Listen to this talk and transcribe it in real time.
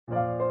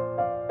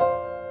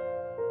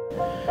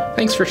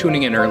Thanks for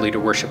tuning in early to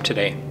worship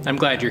today. I'm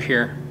glad you're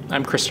here.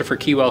 I'm Christopher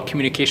Keywell,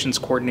 Communications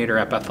Coordinator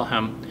at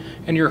Bethlehem,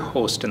 and your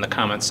host in the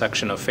comments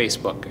section of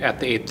Facebook at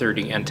the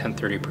 8:30 and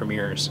 10:30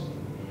 premieres.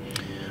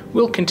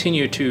 We'll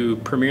continue to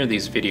premiere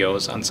these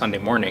videos on Sunday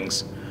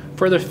mornings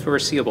for the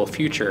foreseeable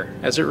future,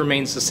 as it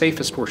remains the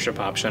safest worship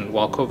option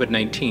while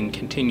COVID-19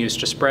 continues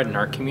to spread in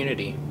our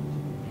community.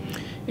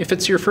 If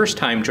it's your first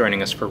time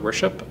joining us for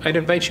worship, I'd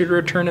invite you to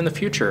return in the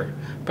future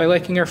by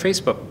liking our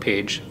Facebook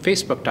page,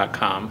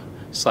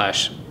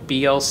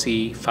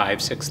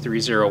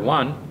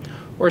 facebook.com/BLC56301,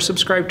 or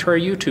subscribe to our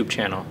YouTube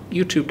channel,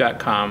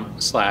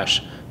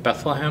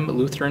 youtube.com/Bethlehem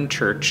Lutheran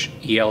Church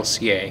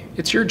ELCA.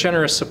 It's your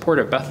generous support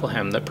of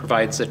Bethlehem that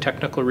provides the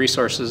technical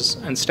resources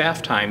and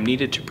staff time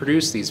needed to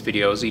produce these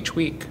videos each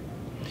week.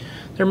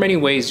 There are many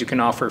ways you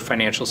can offer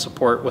financial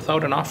support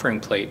without an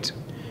offering plate.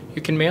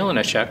 You can mail in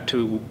a check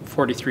to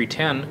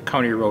 4310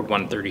 County Road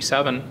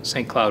 137,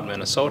 St. Cloud,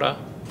 Minnesota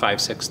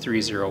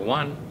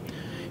 56301.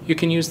 You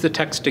can use the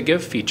Text to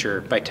Give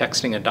feature by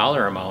texting a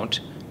dollar amount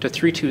to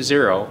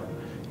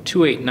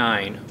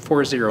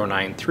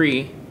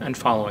 320-289-4093 and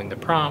following the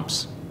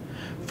prompts.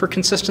 For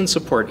consistent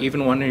support,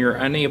 even when you're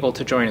unable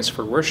to join us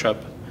for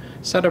worship,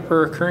 set up a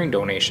recurring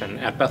donation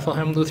at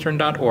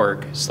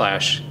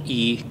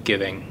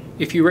bethlehemlutheran.org/egiving.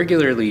 If you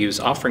regularly use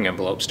offering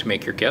envelopes to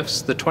make your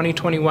gifts, the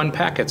 2021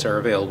 packets are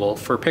available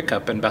for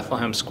pickup in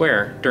Bethlehem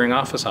Square during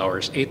office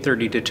hours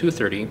 8:30 to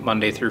 2:30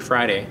 Monday through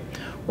Friday,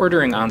 or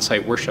during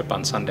on-site worship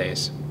on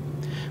Sundays.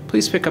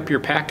 Please pick up your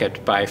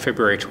packet by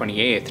February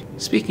 28th.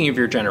 Speaking of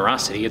your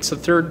generosity, it's the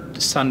third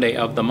Sunday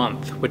of the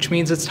month, which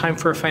means it's time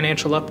for a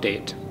financial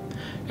update.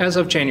 As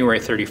of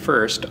January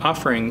 31st,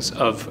 offerings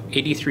of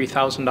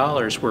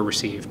 $83,000 were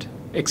received,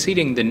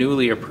 exceeding the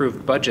newly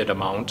approved budget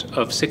amount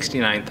of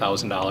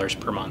 $69,000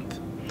 per month.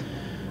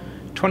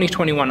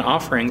 2021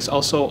 offerings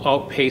also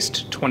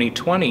outpaced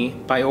 2020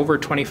 by over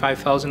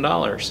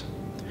 $25,000.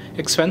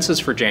 Expenses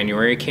for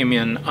January came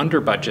in under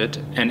budget,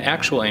 and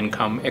actual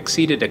income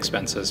exceeded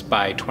expenses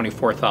by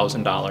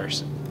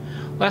 $24,000.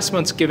 Last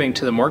month's giving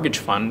to the mortgage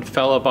fund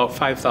fell about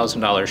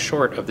 $5,000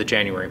 short of the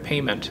January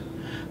payment.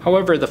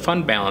 However, the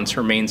fund balance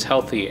remains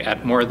healthy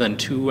at more than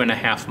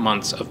 2.5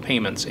 months of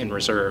payments in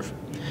reserve,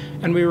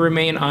 and we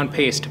remain on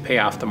pace to pay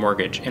off the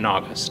mortgage in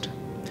August.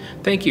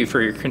 Thank you for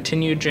your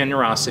continued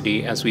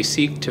generosity as we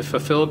seek to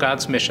fulfill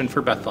God's mission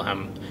for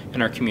Bethlehem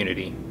and our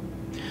community.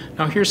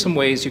 Now here's some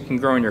ways you can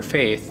grow in your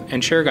faith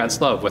and share God's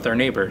love with our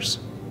neighbors.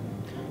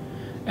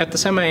 At the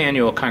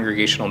semi-annual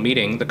congregational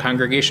meeting, the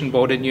congregation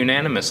voted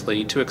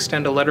unanimously to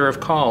extend a letter of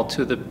call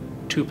to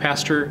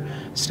Pastor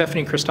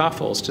Stephanie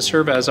Christoffels to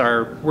serve as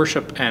our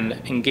worship and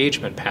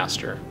engagement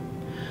pastor.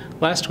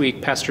 Last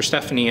week, Pastor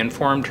Stephanie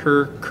informed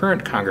her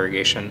current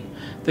congregation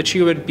that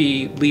she would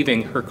be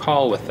leaving her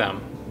call with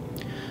them.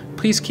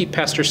 Please keep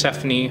Pastor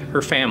Stephanie,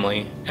 her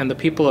family, and the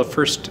people of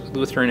First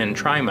Lutheran in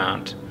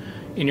Tremont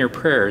in your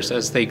prayers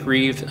as they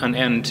grieve an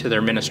end to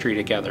their ministry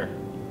together.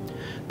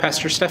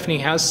 Pastor Stephanie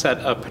has set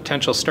a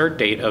potential start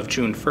date of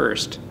June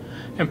 1st,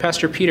 and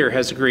Pastor Peter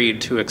has agreed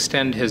to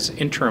extend his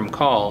interim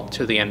call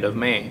to the end of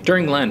May.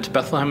 During Lent,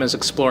 Bethlehem is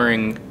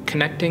exploring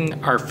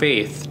connecting our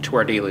faith to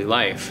our daily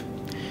life.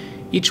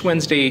 Each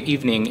Wednesday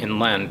evening in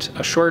Lent,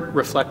 a short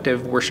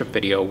reflective worship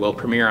video will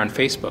premiere on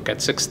Facebook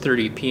at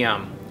 6:30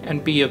 p.m.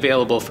 and be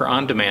available for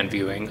on-demand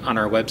viewing on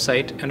our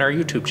website and our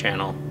YouTube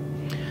channel.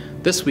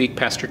 This week,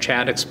 Pastor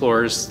Chad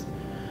explores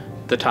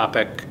the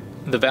topic,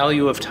 the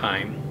value of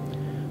time,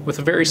 with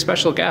a very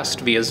special guest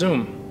via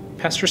Zoom,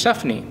 Pastor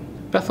Stephanie.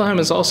 Bethlehem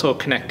is also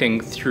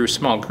connecting through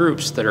small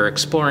groups that are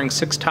exploring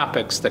 6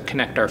 topics that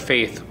connect our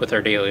faith with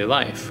our daily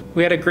life.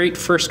 We had a great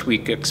first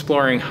week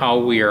exploring how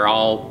we are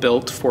all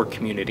built for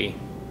community.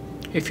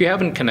 If you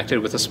haven't connected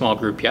with a small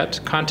group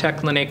yet,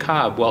 contact Lene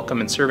Cobb, Welcome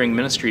and Serving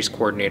Ministries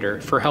Coordinator,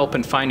 for help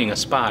in finding a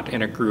spot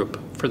in a group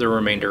for the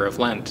remainder of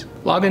Lent.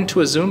 Log into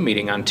a Zoom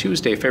meeting on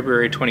Tuesday,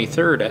 February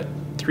 23rd at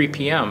 3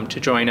 p.m. to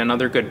join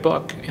Another Good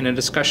Book in a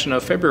discussion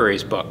of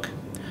February's book,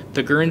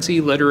 The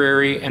Guernsey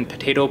Literary and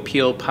Potato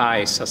Peel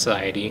Pie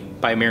Society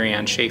by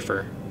Marianne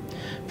Schaefer.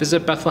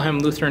 Visit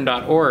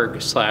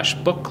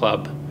bethlehemlutheran.org/book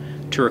club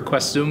to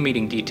request Zoom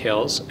meeting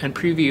details and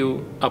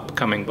preview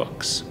upcoming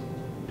books.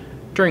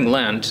 During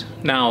Lent,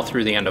 now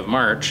through the end of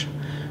March,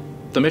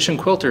 the Mission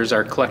Quilters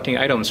are collecting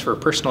items for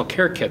personal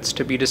care kits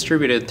to be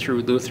distributed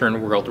through Lutheran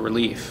World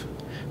Relief.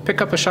 Pick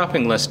up a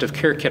shopping list of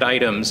care kit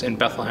items in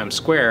Bethlehem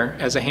Square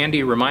as a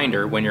handy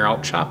reminder when you're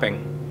out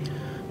shopping.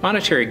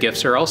 Monetary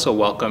gifts are also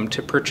welcome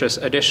to purchase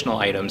additional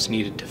items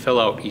needed to fill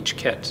out each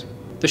kit.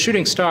 The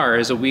Shooting Star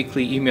is a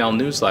weekly email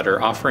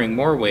newsletter offering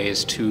more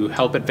ways to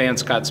help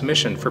advance God's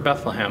mission for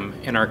Bethlehem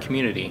in our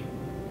community.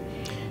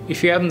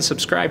 If you haven't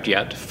subscribed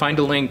yet, find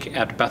a link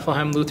at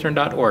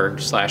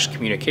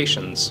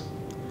bethlehemlutheran.org/communications.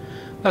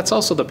 That's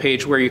also the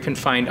page where you can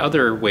find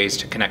other ways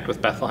to connect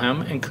with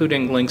Bethlehem,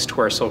 including links to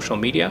our social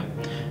media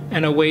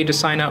and a way to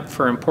sign up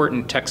for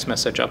important text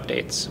message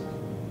updates.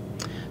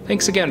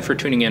 Thanks again for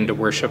tuning in to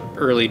worship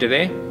early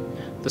today.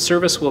 The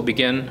service will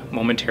begin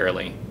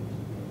momentarily.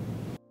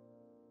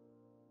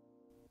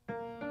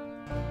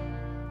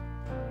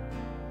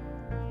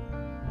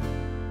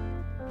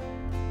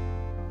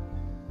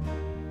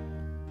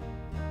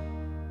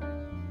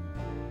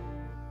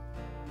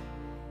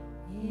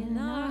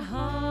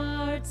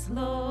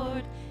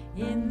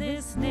 in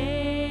this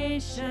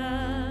nation,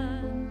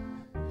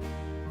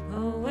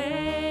 awakening.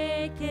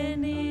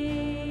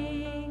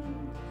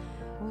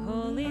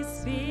 Holy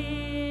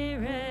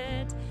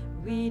Spirit,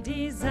 we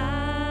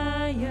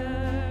desire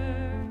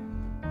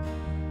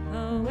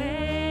awakening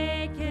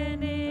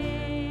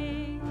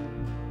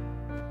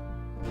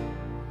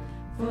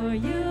for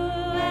you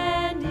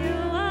and you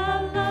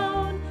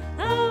alone.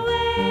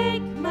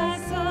 Awake my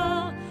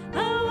soul,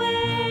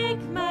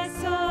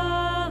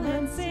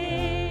 and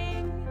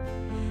sing.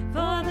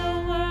 For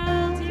the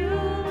world you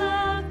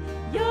love,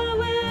 your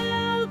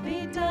will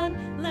be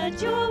done.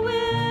 Let your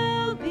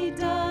will be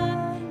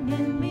done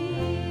in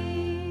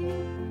me.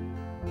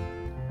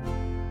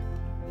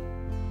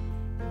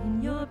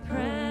 In your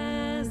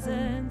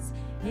presence,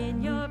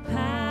 in your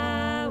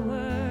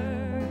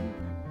power,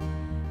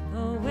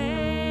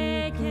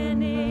 awakening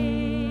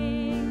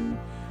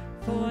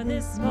for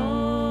this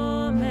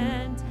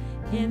moment,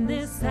 in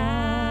this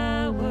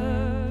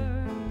hour,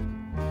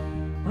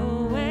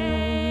 awakening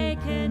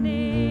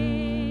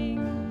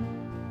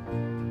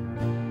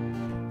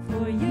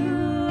for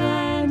you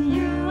and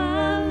you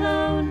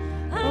alone.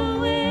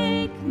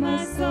 Awake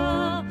my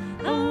soul,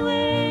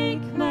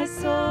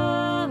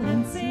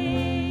 and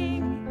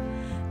sing.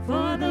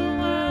 For the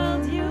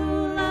world you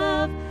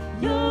love,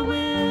 your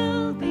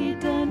will be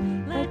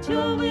done. Let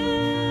your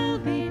will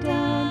be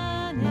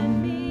done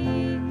in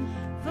me.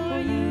 For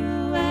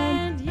you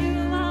and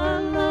you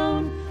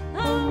alone.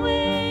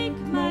 Awake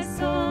my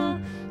soul,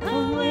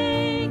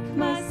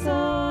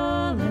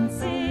 and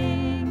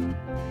sing.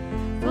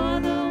 For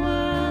the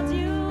world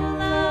you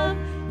love,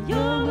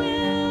 your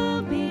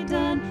will be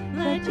done.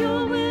 Let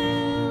your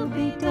will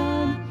be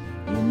done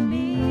in me.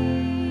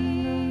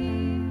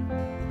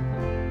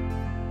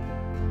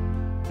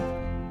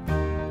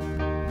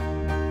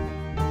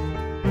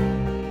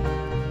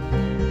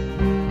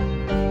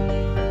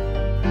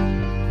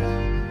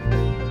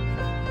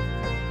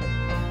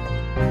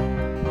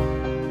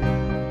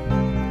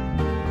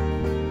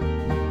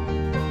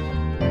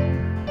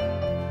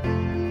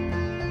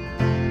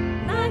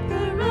 Like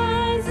the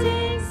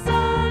rising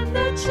sun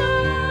that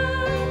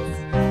shines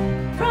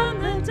from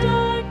the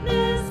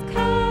darkness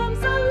comes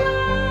a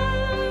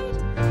light.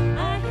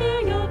 I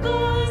hear your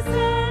voice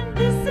and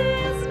this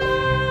is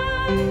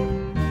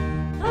mine.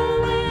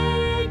 Awakening.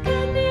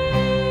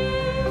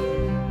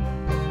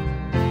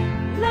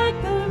 Like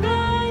the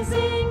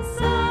rising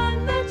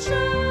sun that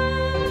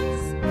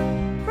shines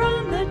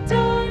from the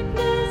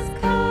darkness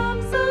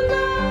comes a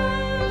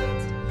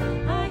light.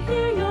 I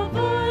hear your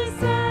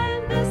voice and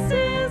this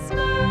is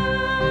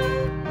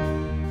mine.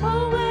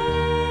 Awakening.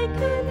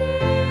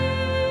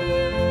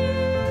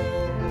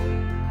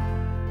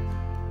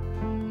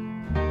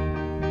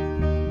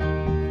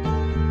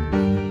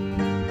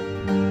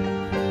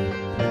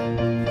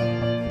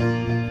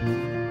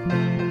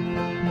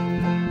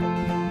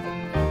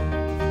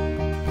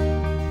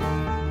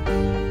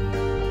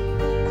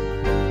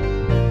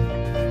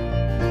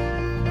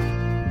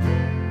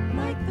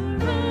 Like the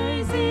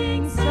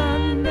rising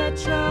sun that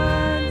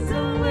shines,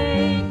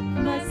 awake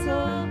my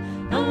soul,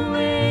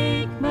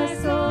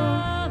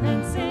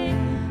 and sing.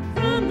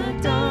 From the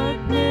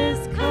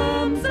darkness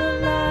comes a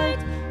light.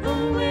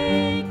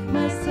 Awake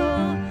my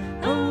soul,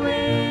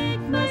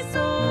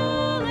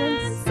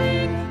 and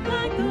sing.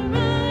 Like the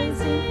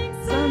rising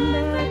sun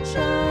that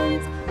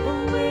shines,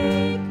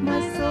 awake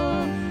my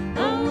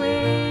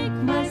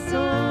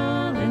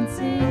soul, and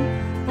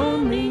sing.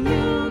 Only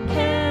you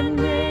can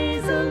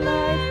raise a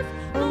life.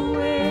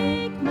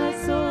 Awake my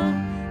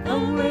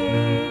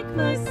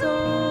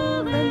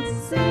soul, and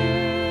sing.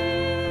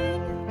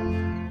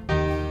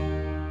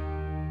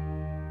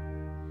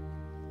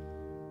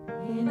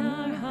 In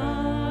our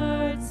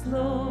hearts,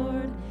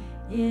 Lord,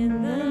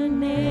 in the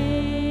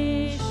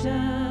nations,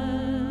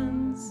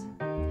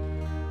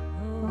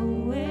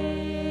 awakening.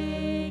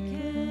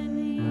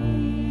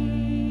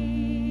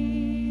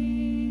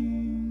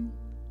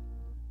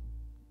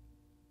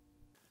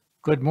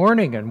 Good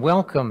morning and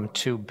welcome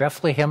to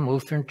Bethlehem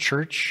Lutheran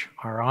Church,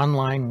 our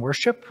online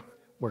worship.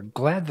 We're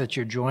glad that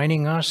you're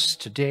joining us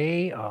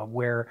today,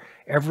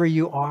 wherever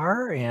you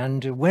are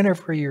and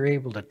whenever you're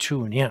able to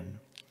tune in.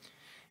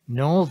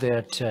 Know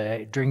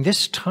that during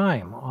this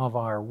time of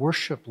our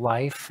worship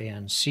life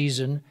and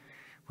season,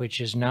 which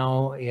is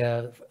now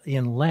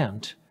in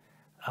Lent,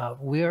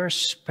 we are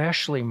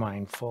especially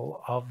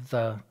mindful of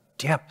the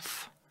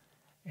depth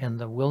and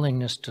the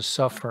willingness to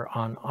suffer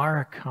on our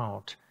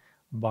account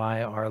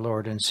by our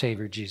Lord and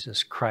Savior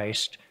Jesus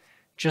Christ,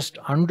 just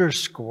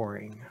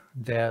underscoring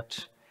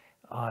that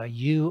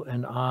you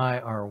and I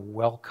are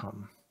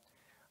welcome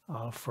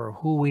for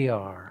who we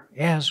are,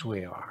 as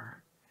we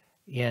are,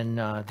 in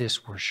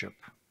this worship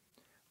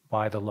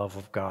by the love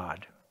of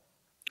God.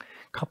 A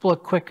couple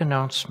of quick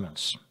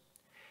announcements.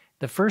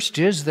 The first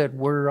is that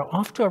we're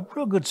off to a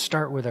real good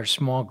start with our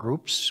small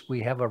groups.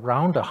 We have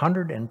around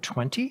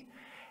 120,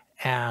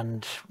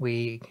 and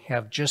we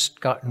have just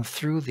gotten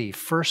through the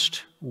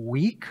first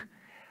week.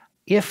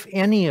 If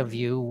any of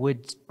you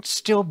would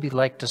still be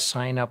like to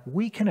sign up,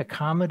 we can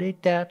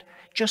accommodate that.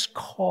 just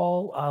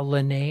call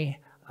Lene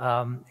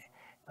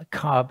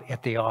Cobb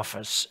at the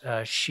office.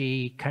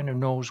 She kind of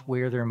knows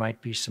where there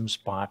might be some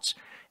spots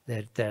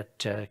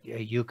that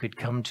you could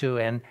come to,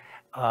 and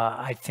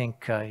I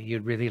think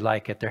you'd really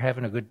like it. They're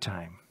having a good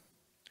time.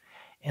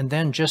 And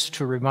then just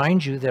to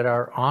remind you that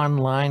our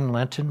online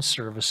Lenten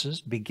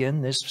services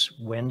begin this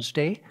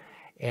Wednesday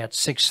at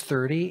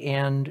 6:30,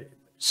 and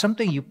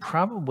something you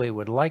probably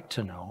would like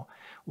to know,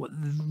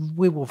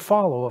 we will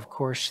follow, of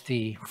course,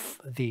 the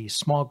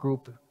small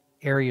group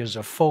areas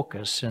of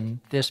focus,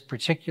 and this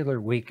particular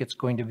week it's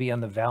going to be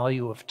on the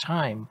value of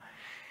time.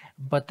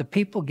 But the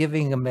people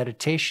giving a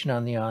meditation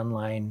on the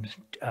online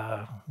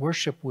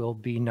worship will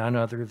be none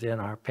other than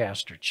our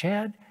Pastor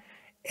Chad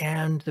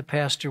and the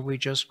pastor we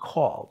just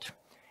called,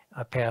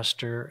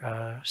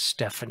 Pastor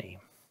Stephanie.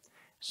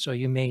 So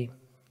you may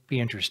be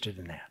interested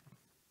in that.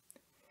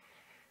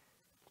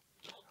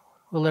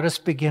 Well, let us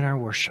begin our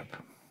worship.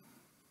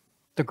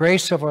 The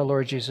grace of our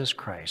Lord Jesus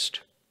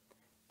Christ,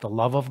 the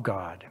love of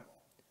God,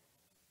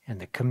 and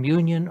the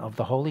communion of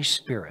the Holy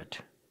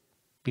Spirit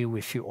be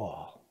with you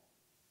all,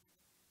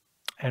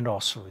 and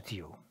also with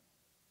you.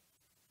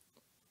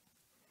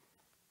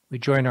 We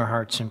join our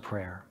hearts in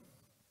prayer.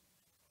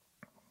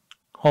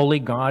 Holy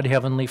God,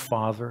 Heavenly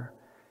Father,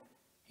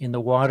 in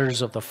the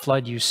waters of the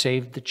flood you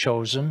saved the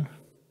chosen,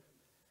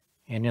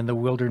 and in the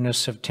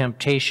wilderness of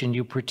temptation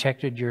you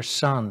protected your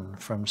Son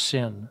from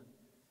sin.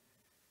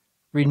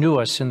 Renew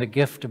us in the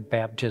gift of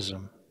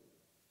baptism.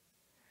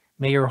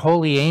 May your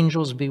holy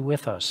angels be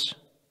with us,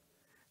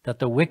 that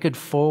the wicked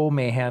foe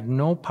may have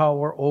no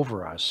power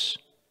over us.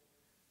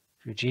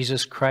 Through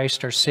Jesus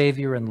Christ, our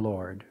Savior and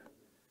Lord,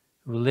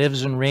 who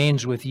lives and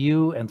reigns with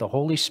you and the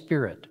Holy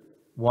Spirit,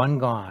 one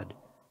God,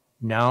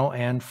 now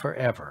and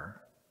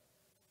forever.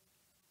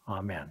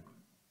 Amen.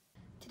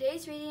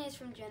 Today's reading is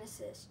from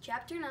Genesis,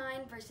 chapter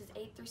 9, verses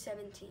 8 through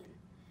 17.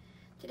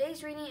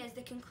 Today's reading is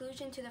the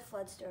conclusion to the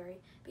flood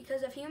story.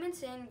 Because of human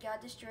sin, God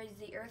destroys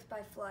the earth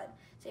by flood,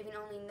 saving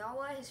only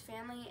Noah, his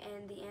family,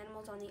 and the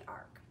animals on the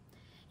ark.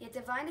 Yet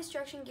divine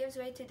destruction gives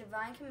way to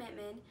divine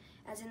commitment,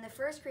 as in the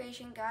first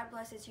creation, God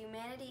blesses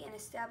humanity and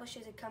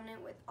establishes a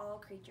covenant with all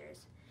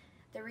creatures.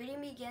 The reading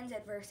begins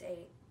at verse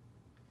 8.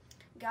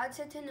 God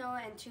said to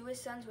Noah and to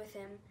his sons with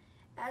him,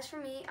 "As for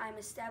me, I am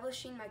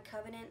establishing my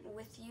covenant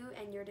with you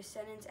and your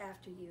descendants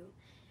after you,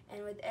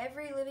 and with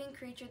every living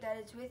creature that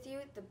is with you,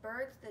 the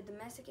birds, the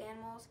domestic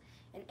animals,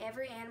 and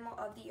every animal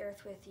of the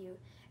earth with you,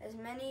 as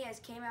many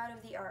as came out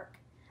of the ark.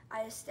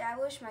 I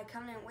establish my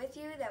covenant with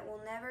you that will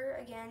never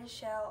again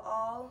shall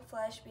all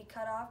flesh be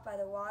cut off by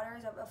the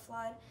waters of a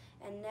flood,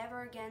 and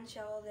never again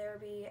shall there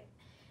be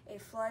a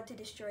flood to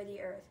destroy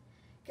the earth."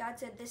 God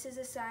said, "This is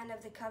a sign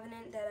of the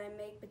covenant that I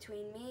make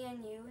between me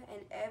and you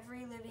and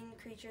every living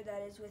creature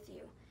that is with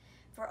you,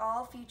 for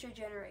all future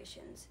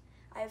generations.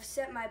 I have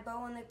set my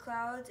bow in the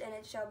clouds, and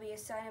it shall be a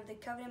sign of the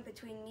covenant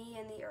between me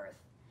and the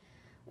earth.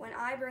 When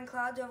I bring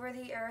clouds over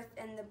the earth,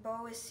 and the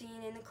bow is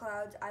seen in the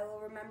clouds, I will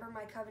remember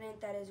my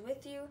covenant that is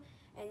with you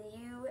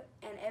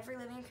and every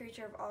living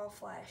creature of all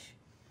flesh.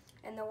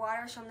 And the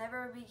water shall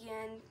never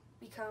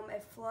become a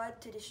flood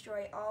to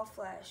destroy all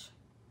flesh.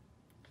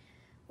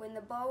 When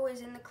the bow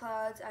is in the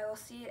clouds, I will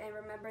see it and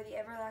remember the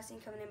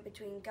everlasting covenant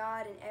between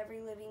God and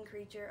every living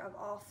creature of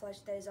all flesh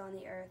that is on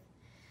the earth."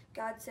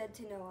 God said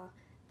to Noah,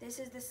 "This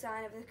is the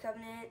sign of the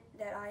covenant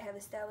that I have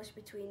established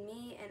between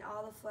me and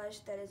all the flesh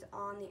that is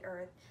on the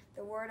earth."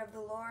 The word of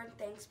the Lord.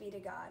 Thanks be to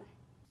God.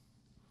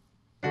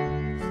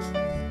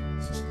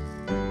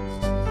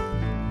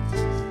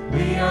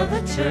 We are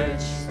the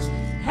church,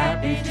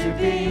 happy to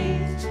be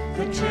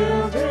the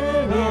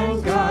children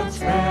in God's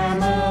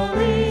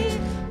family.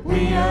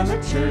 We are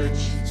the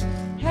church,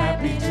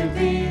 happy to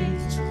be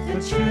the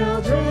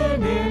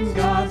children in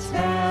God's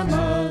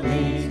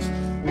family.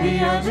 We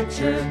are the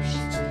church,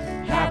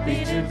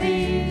 happy to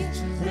be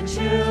the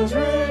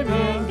children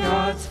in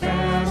God's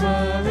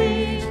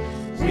family.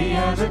 We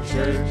are the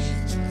church,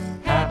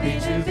 happy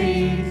to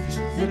be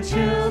the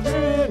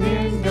children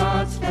in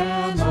God's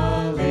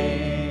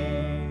family.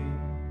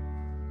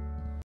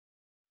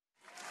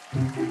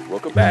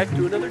 Welcome back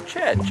to another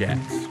Chad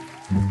Chats.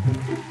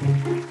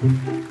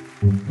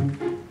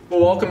 Well,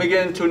 welcome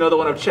again to another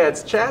one of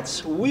Chad's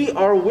Chats. We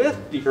are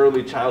with the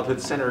Early Childhood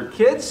Center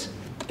kids.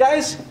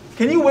 Guys,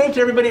 can you wave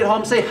to everybody at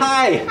home? Say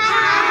hi.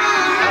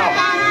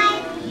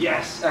 Hi.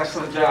 Yes,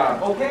 excellent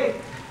job. Okay,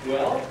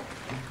 well,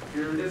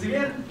 here it is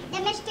again.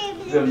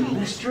 The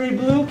mystery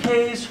blue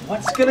case.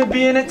 What's going to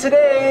be in it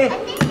today? I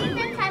think it's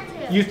a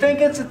tattoo. You think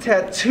it's a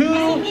tattoo?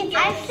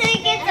 I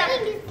think it's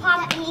a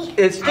puppy.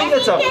 It's a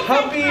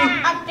puppy.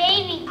 A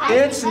baby puppy.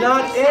 It's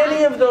not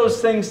any of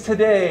those things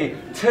today.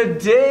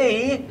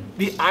 Today,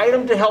 the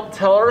item to help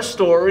tell our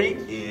story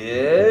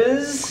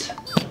is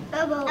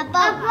A boat.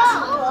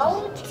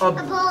 A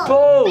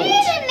boat. Wait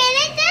a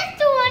minute, that's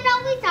the one that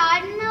we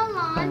thought in a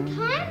long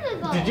time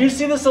ago. Did you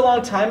see this a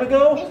long time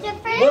ago? It's a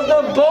friend.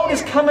 Well, the boat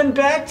is coming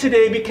back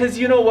today because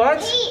you know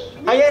what?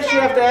 I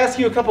actually have to ask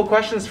you a couple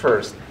questions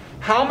first.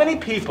 How many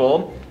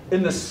people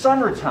in the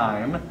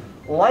summertime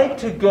like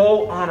to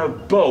go on a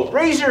boat?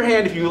 Raise your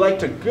hand if you like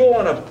to go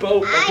on a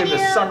boat like in the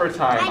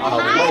summertime on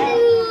a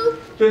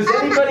lake. Does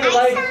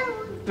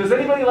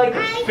anybody like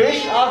to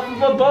fish off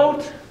of a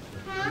boat?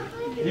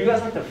 You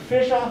guys like to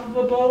fish off of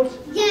a boat?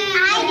 Yeah,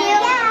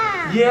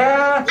 I do.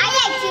 Yeah?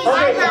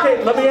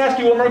 Okay, let me ask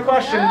you one more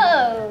question.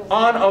 Oh.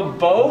 On a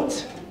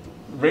boat,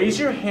 raise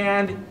your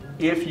hand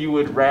if you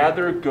would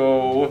rather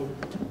go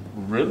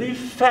really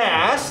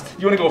fast.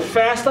 You want to go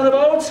fast on a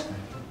boat?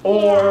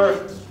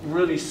 Or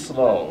really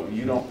slow?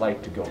 You don't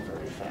like to go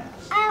very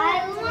fast.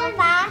 I want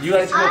fast. You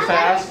like to go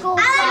fast?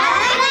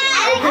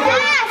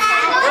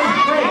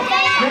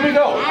 Here we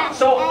go.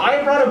 So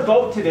I brought a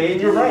boat today,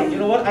 and you're right. You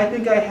know what? I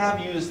think I have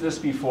used this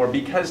before,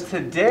 because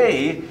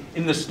today,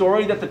 in the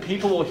story that the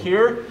people will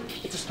hear,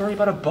 it's a story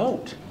about a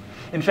boat.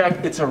 In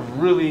fact, it's a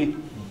really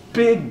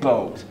big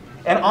boat.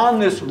 And on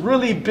this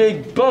really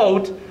big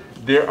boat,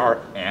 there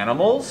are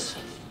animals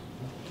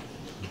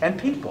and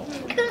people.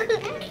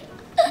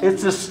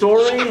 It's the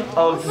story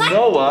of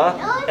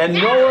Noah and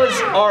Noah's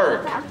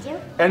Ark.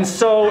 And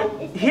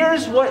so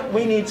here's what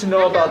we need to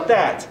know about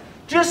that.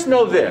 Just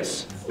know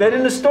this, that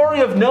in the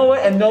story of Noah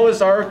and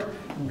Noah's Ark,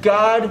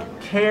 God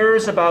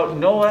cares about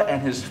Noah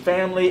and his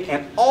family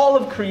and all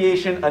of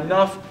creation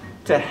enough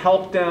to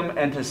help them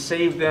and to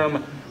save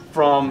them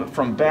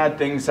from bad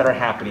things that are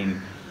happening.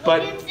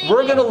 But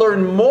we're going to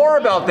learn more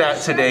about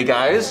that today,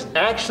 guys.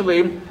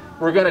 Actually,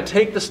 we're going to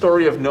take the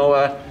story of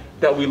Noah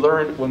that we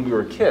learned when we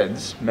were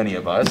kids, many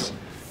of us,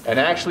 and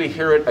actually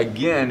hear it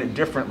again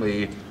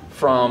differently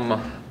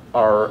from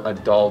our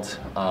adult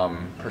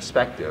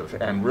perspective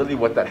and really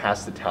what that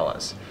has to tell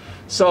us.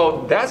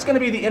 So that's going to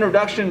be the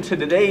introduction to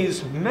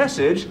today's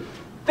message.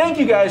 Thank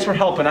you guys for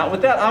helping out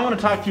with that. I want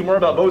to talk to you more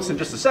about boats in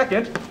just a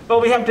second,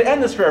 but we have to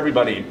end this for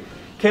everybody.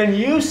 Can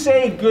you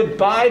say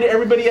goodbye to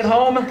everybody at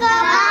home?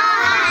 Goodbye.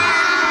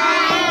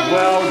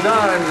 Well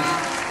done.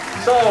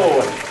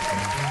 So,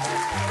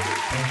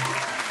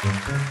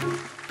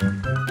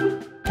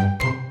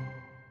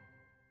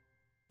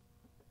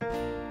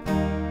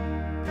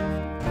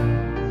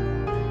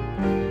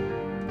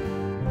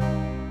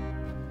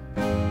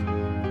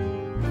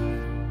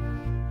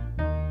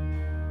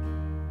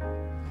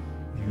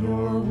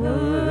 Your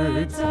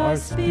words are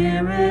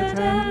spirit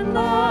and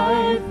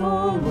life,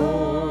 O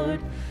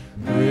Lord,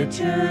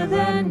 richer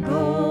than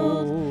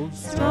gold,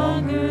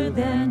 stronger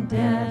than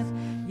death.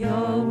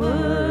 Your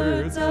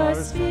words are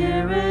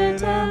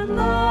spirit and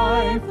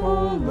life,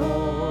 O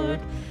Lord,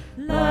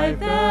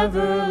 life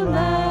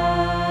everlasting.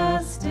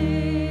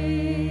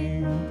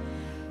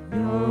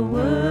 Your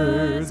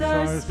words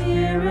are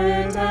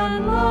spirit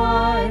and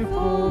life,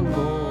 O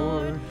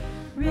Lord,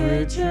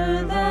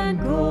 richer than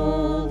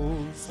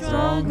gold,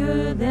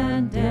 stronger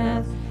than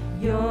death.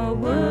 Your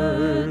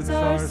words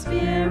are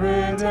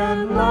spirit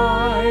and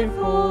life,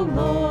 O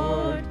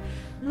Lord,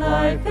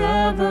 life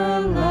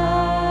everlasting.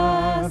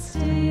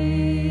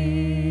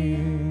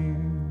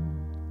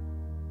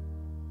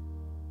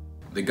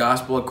 The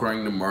Gospel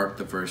according to Mark,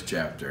 the 1st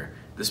chapter.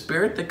 The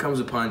Spirit that comes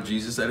upon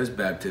Jesus at his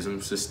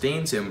baptism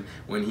sustains him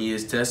when he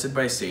is tested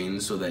by Satan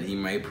so that he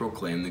might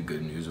proclaim the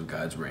good news of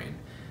God's reign.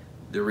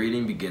 The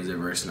reading begins at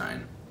verse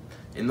 9.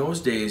 In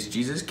those days,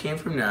 Jesus came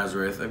from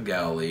Nazareth of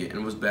Galilee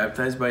and was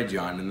baptized by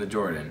John in the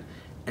Jordan.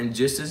 And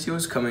just as he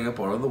was coming up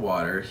out of the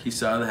water, he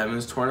saw the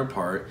heavens torn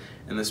apart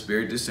and the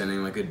Spirit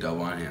descending like a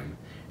dove on him.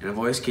 And a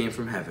voice came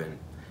from heaven,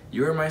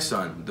 "You are my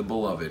Son, the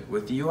Beloved.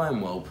 With you I am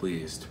well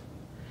pleased."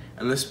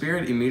 And the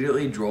Spirit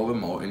immediately drove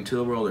him out into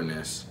the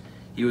wilderness.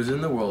 He was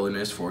in the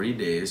wilderness 40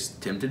 days,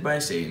 tempted by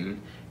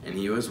Satan, and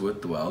he was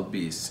with the wild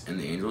beasts, and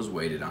the angels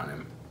waited on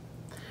him.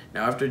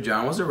 Now after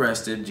John was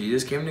arrested,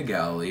 Jesus came to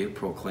Galilee,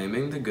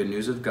 proclaiming the good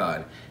news of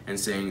God, and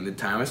saying, "The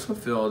time is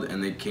fulfilled,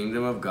 and the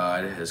kingdom of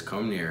God has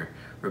come near.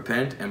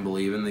 Repent and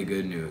believe in the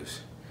good news."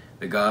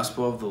 The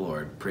Gospel of the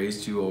Lord.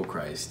 Praise to you, O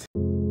Christ.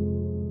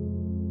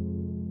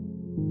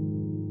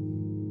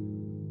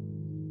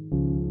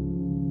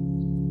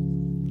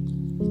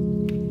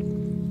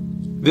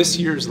 This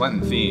year's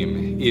Lenten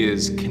theme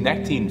is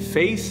connecting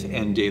faith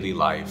and daily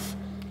life.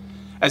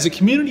 As a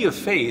community of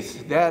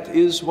faith, that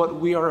is what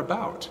we are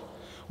about.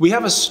 We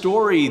have a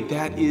story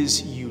that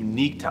is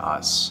unique to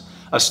us,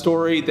 a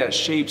story that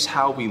shapes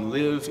how we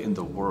live in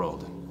the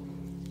world.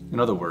 In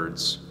other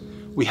words,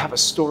 we have a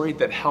story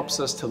that helps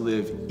us to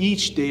live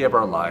each day of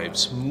our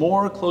lives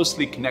more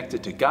closely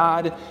connected to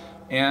God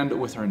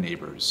and with our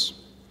neighbors.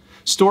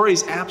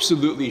 Stories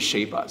absolutely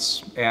shape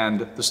us,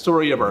 and the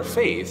story of our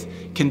faith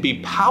can be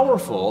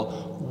powerful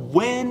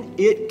when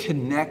it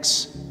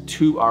connects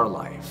to our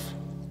life.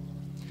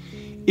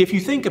 If you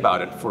think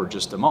about it for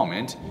just a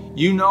moment,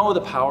 you know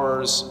the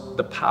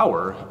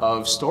power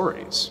of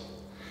stories.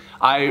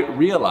 I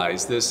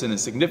realized this in a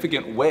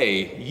significant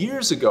way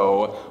years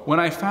ago when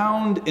I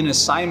found an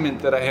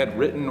assignment that I had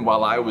written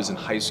while I was in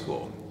high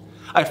school.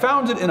 I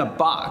found it in a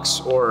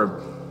box or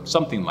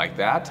something like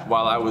that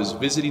while I was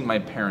visiting my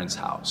parents'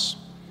 house.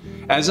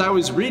 As I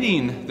was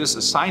reading this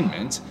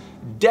assignment,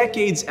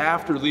 decades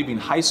after leaving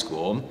high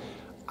school,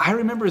 I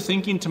remember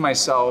thinking to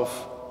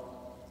myself,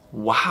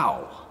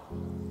 wow,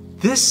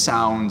 this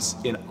sounds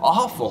an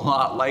awful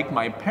lot like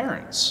my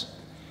parents.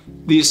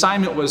 The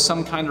assignment was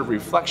some kind of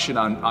reflection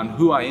on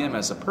who I am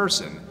as a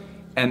person.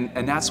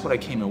 And that's what I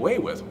came away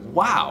with.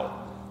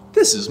 Wow,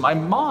 this is my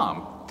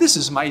mom. This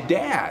is my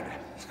dad.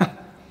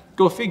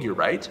 Go figure,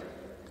 right?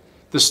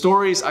 The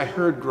stories I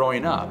heard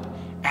growing up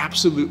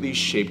absolutely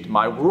shaped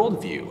my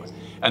worldview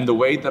and the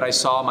way that I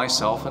saw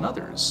myself and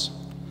others.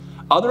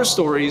 Other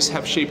stories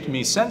have shaped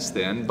me since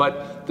then,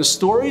 but the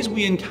stories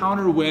we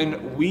encounter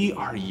when we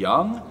are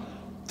young,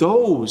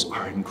 those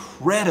are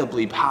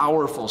incredibly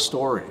powerful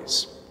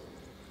stories.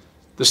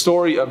 The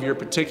story of your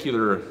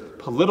particular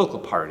political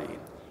party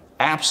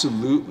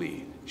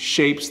absolutely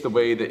shapes the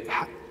way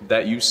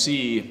that you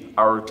see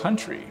our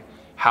country,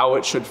 how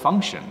it should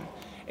function,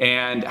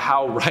 and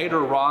how right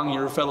or wrong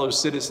your fellow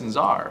citizens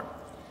are.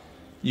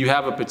 You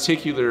have a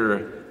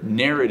particular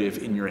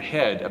narrative in your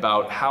head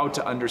about how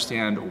to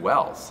understand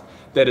wealth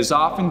that is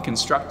often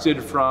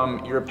constructed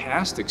from your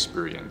past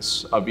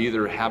experience of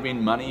either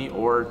having money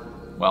or,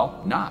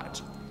 well,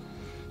 not.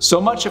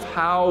 So much of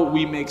how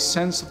we make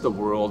sense of the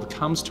world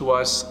comes to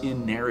us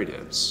in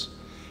narratives,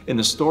 in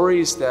the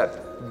stories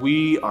that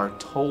we are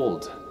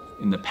told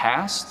in the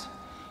past,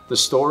 the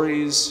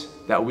stories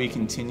that we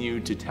continue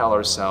to tell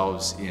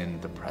ourselves in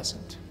the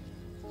present.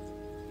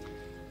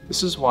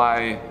 This is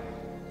why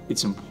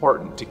it's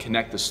important to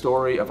connect the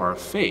story of our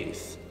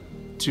faith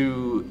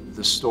to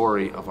the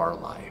story of our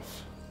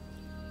life.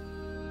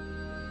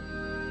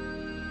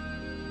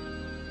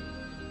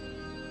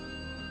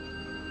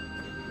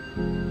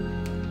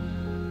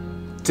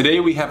 Today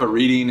we have a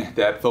reading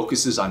that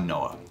focuses on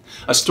Noah,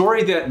 a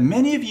story that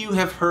many of you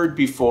have heard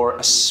before,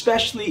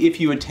 especially if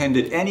you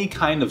attended any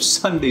kind of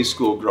Sunday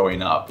school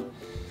growing up.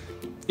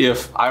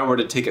 If I were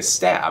to take a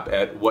stab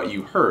at what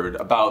you heard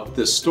about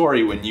this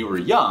story when you were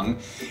young,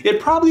 it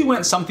probably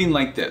went something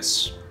like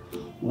this.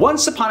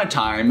 Once upon a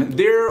time,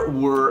 there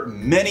were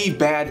many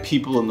bad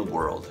people in the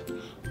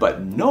world,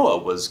 but Noah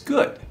was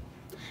good.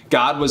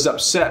 God was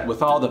upset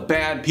with all the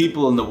bad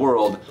people in the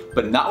world,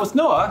 but not with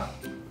Noah,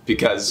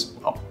 because,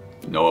 well,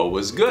 Noah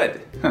was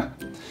good.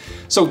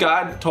 So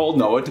God told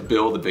Noah to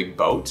build a big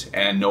boat,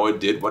 and Noah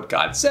did what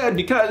God said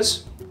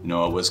because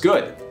Noah was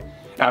good.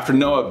 After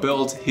Noah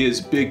built his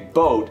big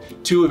boat,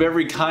 2 of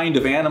every kind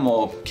of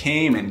animal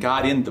came and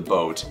got in the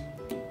boat.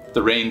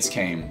 The rains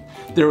came.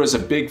 There was a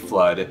big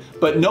flood,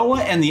 but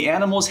Noah and the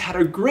animals had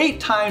a great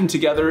time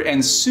together,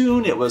 and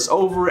soon it was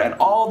over and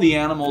all the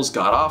animals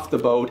got off the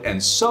boat,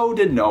 and so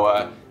did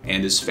Noah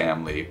and his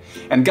family.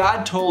 And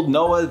God told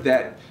Noah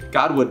that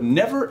God would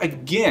never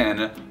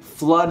again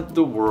flood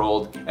the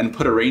world and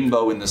put a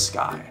rainbow in the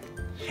sky.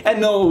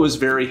 And Noah was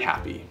very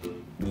happy.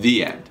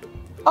 The end.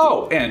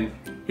 Oh, and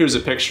here's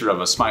a picture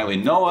of a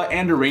smiling Noah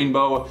and a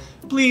rainbow.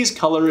 Please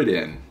color it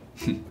in.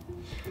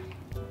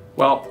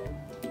 Well,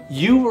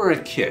 you were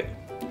a kid.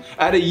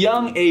 At a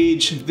young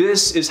age,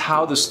 this is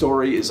how the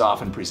story is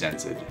often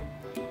presented.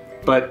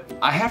 But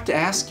I have to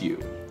ask you,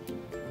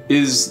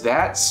 is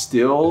that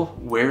still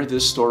where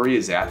this story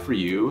is at for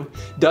you?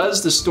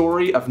 Does the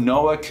story of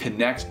Noah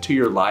connect to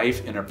your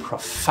life in a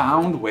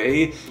profound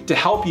way to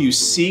help you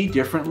see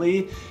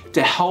differently,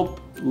 to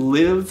help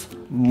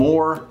live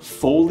more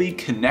fully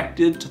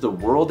connected to the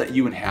world that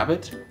you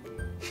inhabit?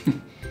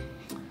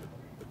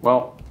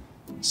 Well,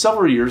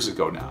 several years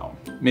ago now,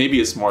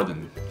 maybe it's more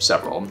than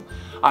several,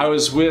 I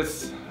was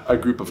with a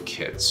group of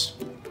kids.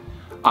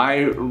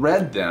 I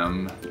read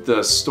them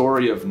the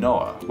story of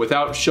Noah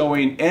without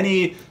showing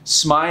any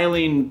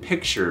smiling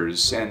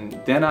pictures,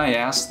 and then I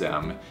asked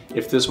them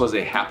if this was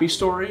a happy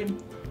story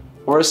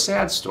or a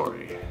sad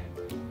story.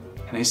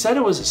 And they said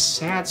it was a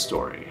sad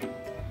story.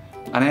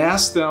 And I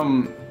asked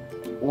them,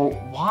 well,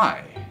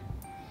 why?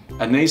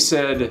 And they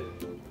said,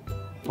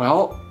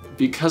 well,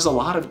 because a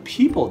lot of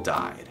people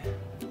died.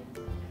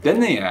 Then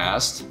they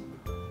asked,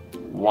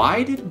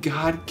 why did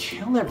God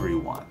kill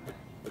everyone?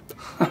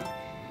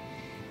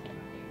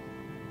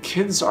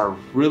 Kids are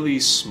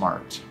really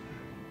smart.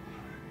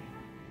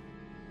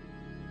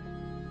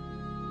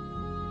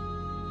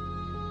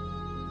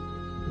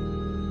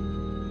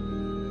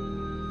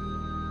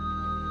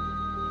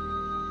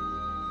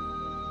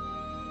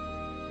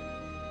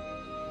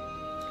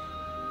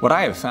 What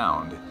I have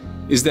found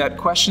is that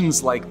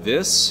questions like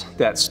this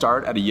that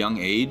start at a young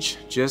age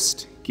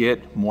just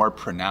get more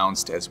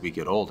pronounced as we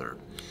get older,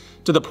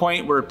 to the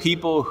point where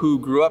people who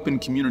grew up in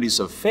communities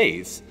of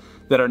faith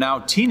that are now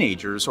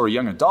teenagers or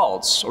young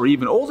adults or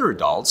even older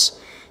adults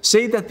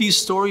say that these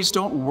stories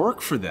don't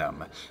work for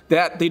them,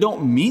 that they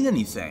don't mean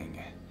anything.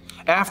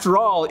 After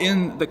all,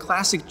 in the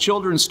classic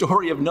children's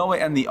story of Noah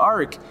and the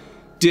ark,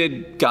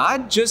 did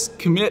God just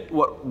commit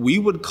what we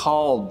would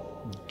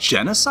call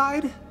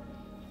genocide?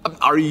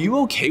 Are you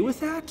okay with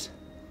that?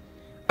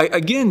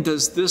 Again,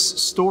 does this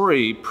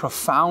story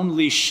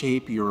profoundly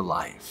shape your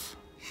life?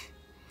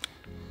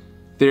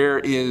 There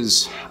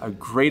is a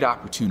great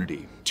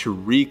opportunity to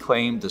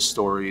reclaim the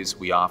stories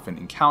we often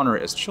encounter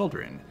as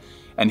children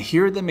and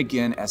hear them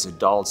again as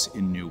adults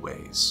in new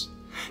ways.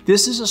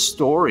 This is a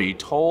story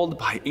told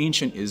by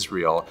ancient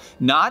Israel,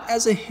 not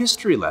as a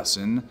history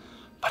lesson,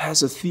 but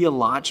as a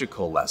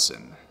theological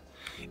lesson.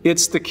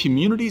 It's the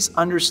community's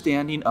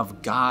understanding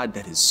of God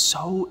that is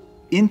so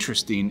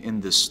interesting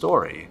in this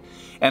story.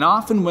 And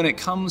often when it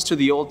comes to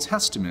the Old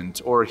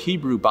Testament or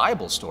Hebrew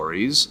Bible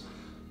stories,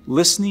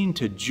 listening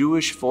to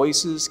Jewish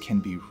voices can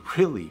be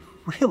really,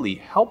 really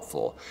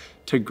helpful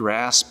to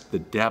grasp the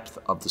depth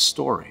of the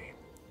story.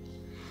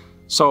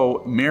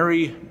 So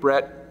Mary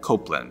Brett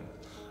Copeland,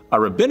 a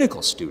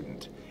rabbinical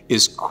student,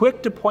 is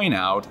quick to point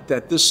out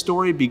that this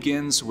story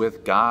begins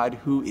with God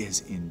who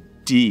is in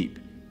deep,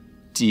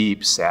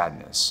 deep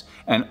sadness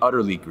and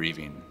utterly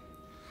grieving.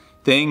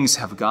 Things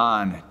have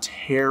gone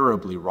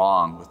terribly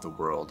wrong with the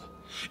world.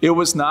 It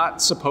was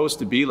not supposed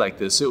to be like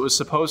this. It was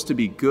supposed to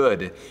be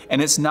good,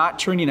 and it's not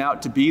turning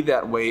out to be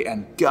that way,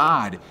 and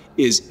God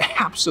is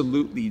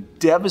absolutely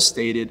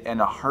devastated and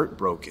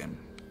heartbroken.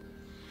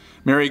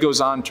 Mary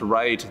goes on to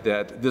write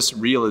that this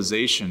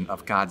realization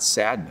of God's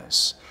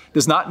sadness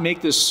does not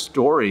make this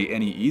story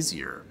any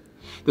easier.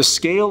 The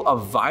scale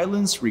of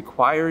violence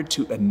required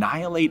to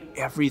annihilate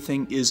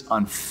everything is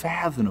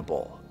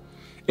unfathomable.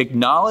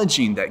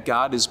 Acknowledging that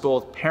God is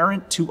both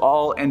parent to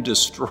all and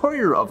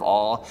destroyer of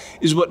all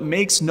is what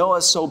makes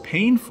Noah so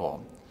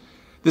painful.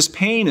 This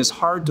pain is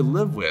hard to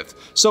live with,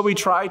 so we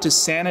try to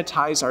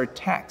sanitize our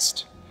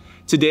text.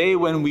 Today,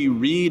 when we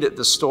read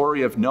the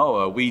story of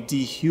Noah, we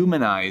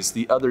dehumanize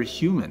the other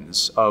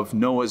humans of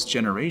Noah's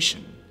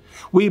generation.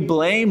 We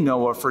blame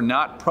Noah for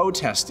not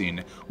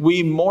protesting.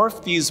 We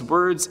morph these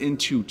words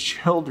into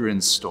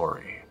children's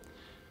story.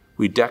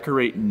 We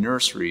decorate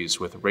nurseries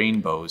with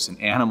rainbows and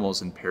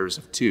animals in pairs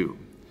of two.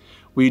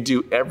 We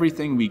do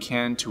everything we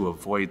can to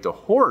avoid the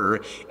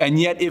horror, and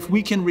yet if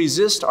we can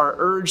resist our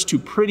urge to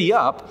pretty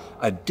up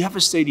a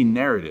devastating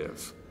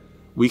narrative,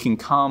 we can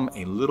come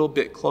a little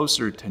bit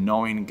closer to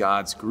knowing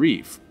God's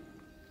grief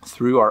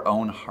through our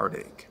own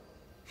heartache.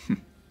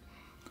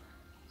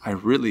 I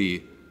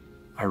really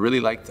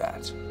like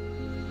that.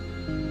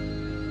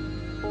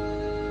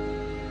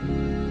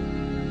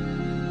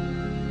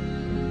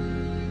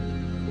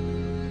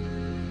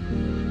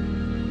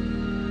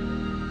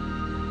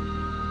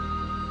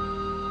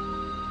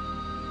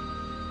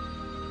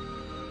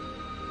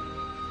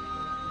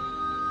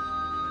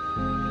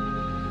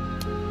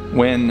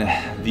 When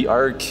the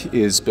ark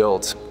is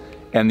built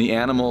and the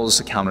animals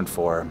accounted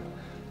for,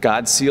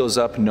 God seals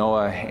up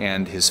Noah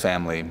and his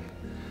family.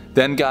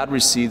 Then God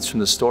recedes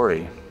from the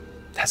story.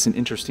 That's an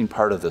interesting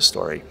part of the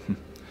story.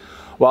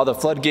 While the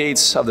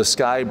floodgates of the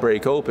sky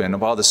break open,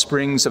 while the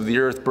springs of the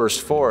earth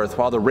burst forth,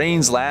 while the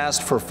rains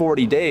last for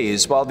 40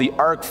 days, while the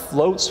ark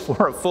floats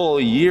for a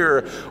full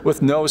year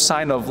with no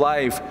sign of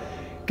life,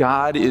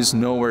 God is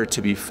nowhere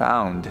to be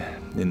found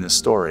in this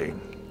story.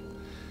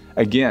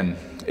 Again,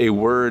 a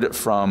word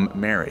from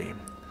Mary.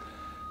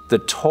 The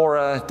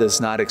Torah does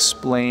not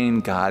explain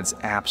God's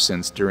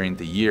absence during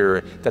the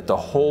year that the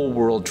whole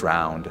world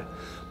drowned,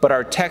 but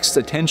our text's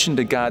attention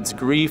to God's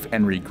grief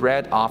and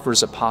regret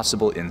offers a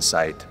possible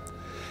insight.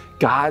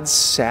 God's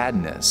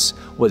sadness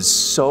was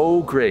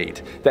so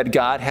great that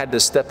God had to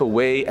step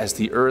away as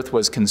the earth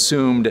was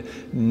consumed,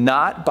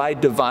 not by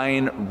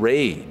divine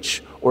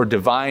rage or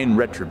divine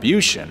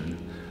retribution,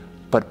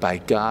 but by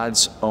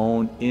God's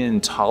own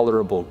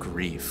intolerable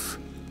grief.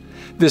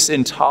 This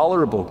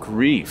intolerable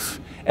grief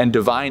and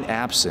divine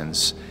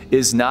absence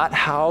is not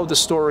how the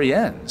story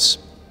ends.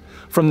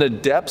 From the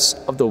depths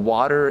of the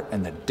water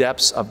and the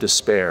depths of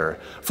despair,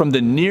 from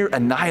the near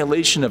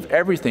annihilation of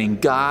everything,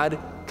 God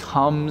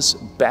comes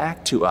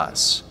back to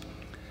us.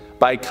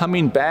 By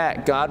coming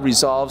back, God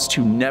resolves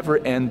to never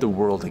end the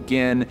world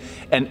again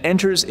and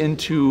enters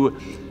into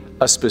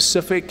a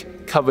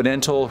specific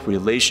covenantal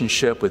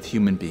relationship with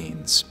human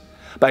beings.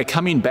 By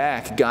coming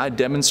back, God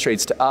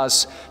demonstrates to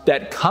us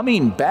that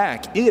coming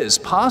back is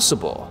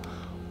possible.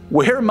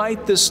 Where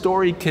might this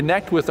story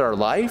connect with our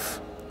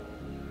life?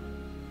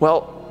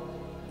 Well,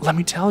 let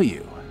me tell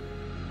you.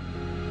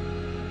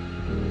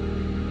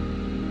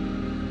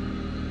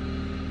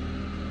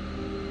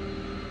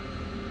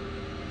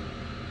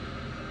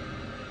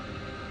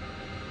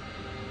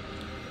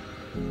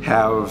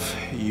 Have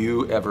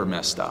you ever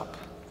messed up?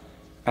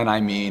 And I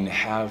mean,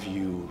 have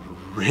you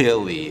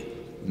really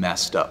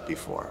messed up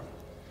before?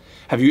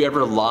 Have you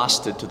ever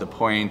lost it to the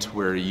point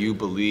where you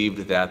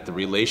believed that the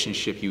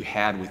relationship you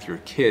had with your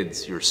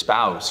kids, your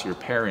spouse, your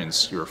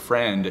parents, your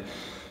friend,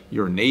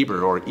 your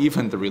neighbor, or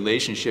even the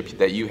relationship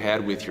that you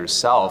had with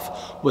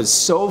yourself was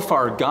so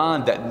far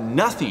gone that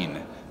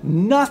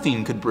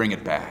nothing could bring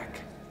it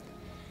back?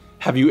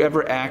 Have you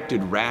ever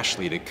acted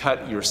rashly to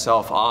cut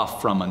yourself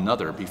off from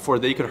another before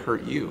they could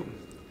hurt you?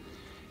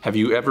 Have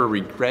you ever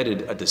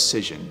regretted a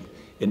decision,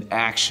 an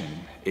action,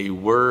 a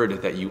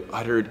word that you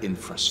uttered in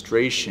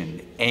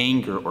frustration,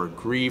 anger, or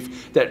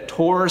grief that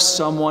tore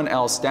someone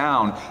else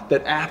down,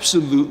 that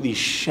absolutely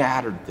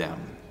shattered them?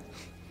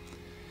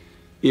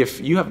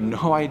 If you have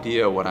no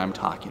idea what I'm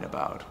talking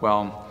about,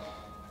 well,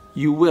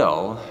 you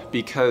will,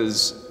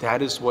 because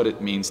that is what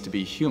it means to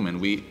be human.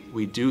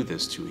 We do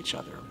this to each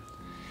other.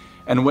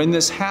 And when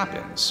this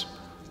happens,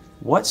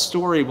 what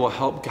story will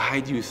help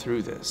guide you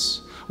through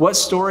this? What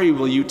story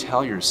will you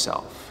tell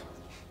yourself?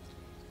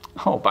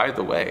 Oh, by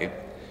the way,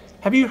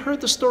 have you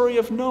heard the story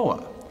of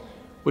Noah,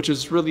 which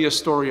is really a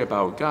story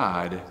about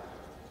God,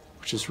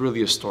 which is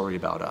really a story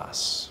about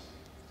us?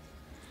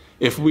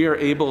 If we are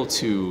able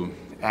to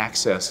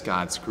access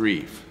God's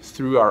grief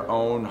through our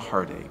own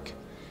heartache,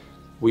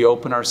 we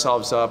open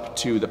ourselves up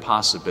to the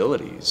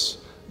possibilities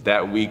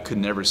that we could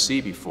never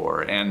see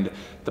before, and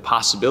the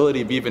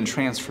possibility of even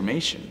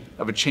transformation,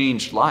 of a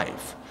changed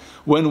life.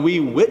 When we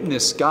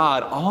witness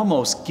God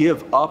almost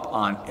give up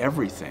on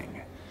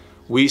everything,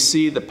 we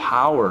see the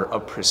power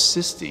of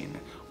persisting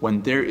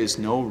when there is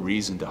no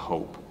reason to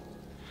hope.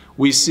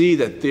 We see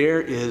that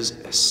there is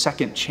a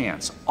second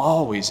chance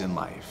always in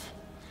life.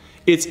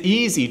 It's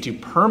easy to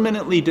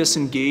permanently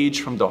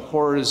disengage from the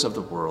horrors of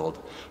the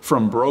world,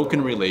 from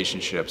broken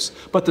relationships,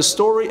 but the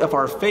story of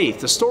our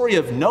faith, the story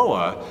of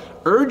Noah,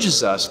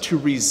 urges us to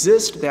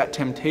resist that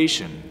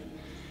temptation.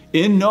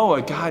 In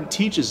Noah, God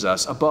teaches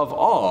us, above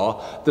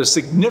all, the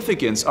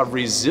significance of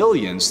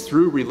resilience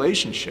through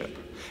relationship.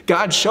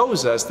 God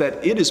shows us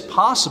that it is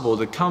possible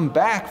to come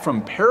back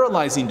from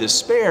paralyzing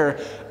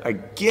despair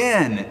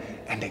again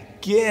and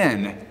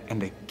again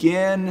and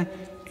again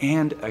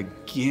and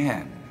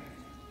again.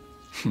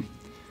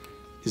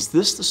 Is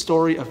this the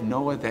story of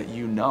Noah that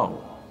you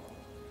know?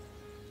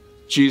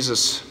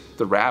 Jesus,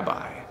 the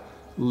rabbi,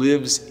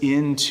 lives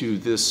into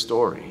this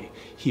story.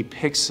 He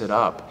picks it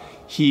up.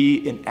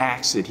 He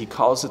enacts it. He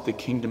calls it the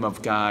kingdom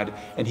of God,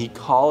 and he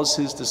calls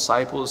his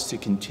disciples to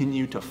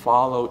continue to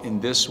follow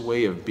in this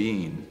way of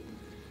being.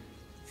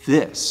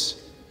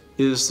 This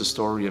is the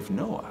story of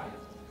Noah.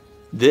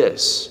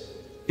 This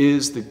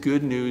is the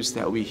good news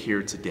that we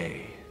hear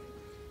today.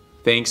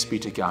 Thanks be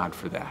to God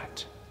for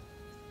that.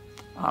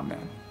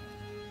 Amen.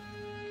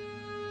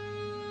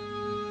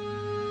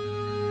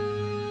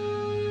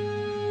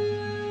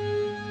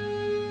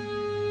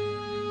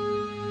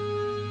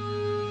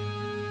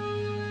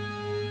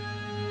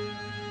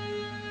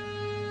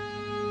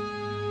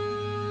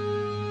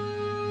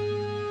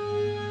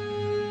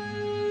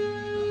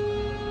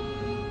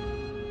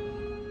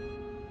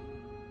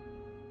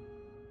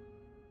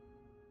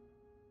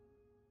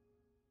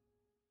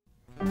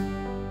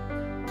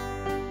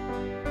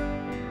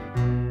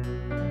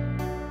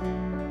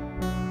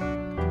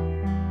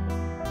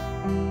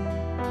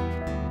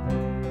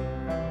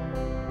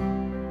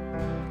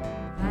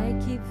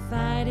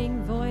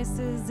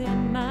 Voices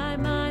in my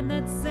mind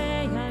that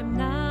say I'm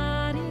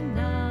not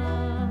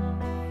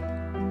enough.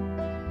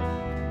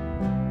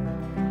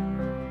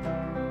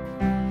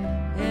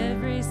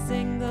 Every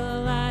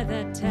single lie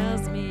that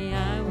tells me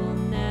I will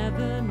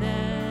never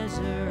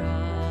measure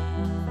up.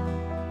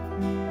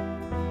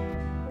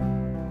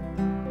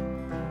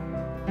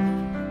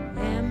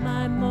 Am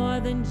I more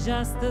than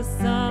just the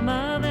sum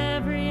of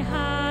every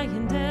high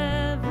and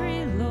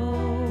every low?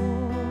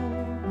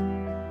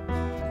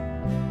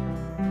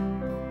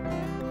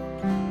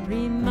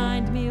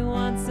 Remind me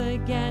once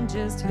again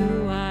just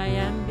who I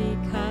am,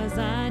 because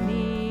I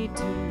need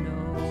to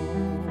know.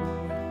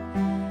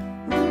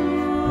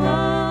 Ooh,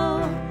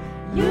 oh,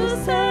 you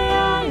say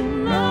I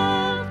am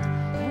loved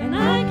when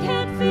I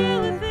can't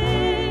feel a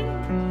thing.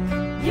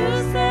 You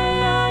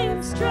say I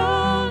am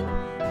strong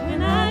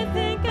when I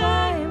think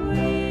I am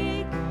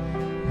weak.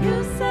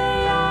 You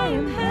say I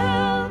am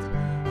held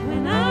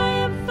when I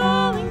am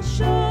falling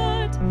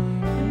short,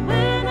 and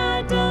when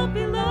I don't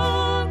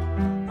belong,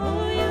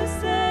 oh, you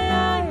say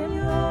I am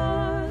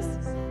yours.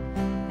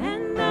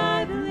 And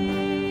I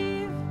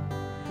believe,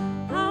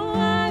 oh,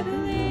 I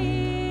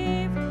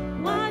believe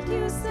what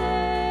you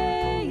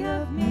say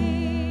of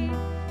me.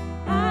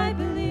 I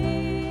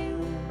believe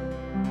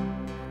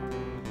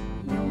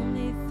the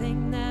only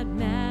thing that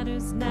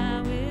matters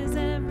now is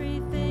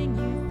everything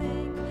you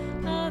think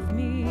of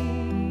me.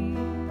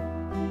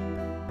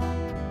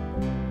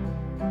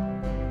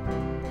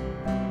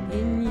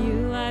 In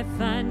you I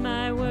find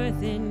my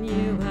worth, in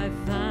you I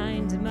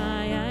find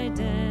my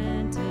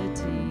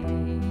identity.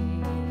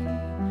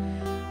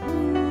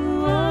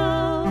 Ooh,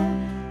 oh,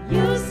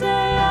 you say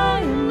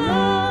I am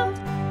loved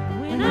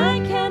when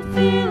I can't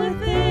feel a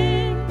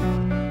thing.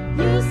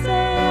 You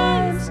say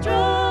I am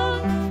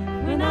strong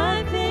when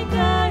I think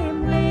I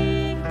am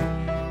weak.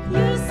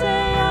 You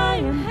say I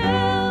am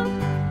held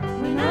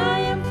when I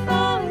am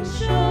falling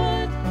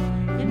short,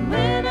 and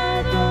when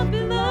I don't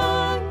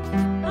belong,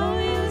 oh,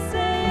 you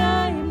say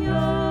I am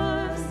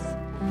yours.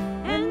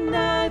 And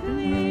I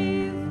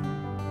believe,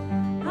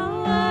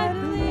 oh, I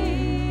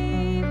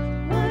believe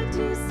what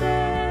you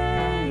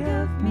say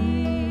of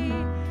me.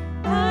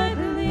 I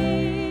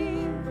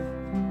believe.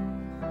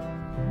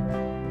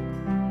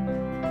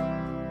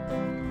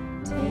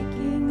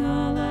 Taking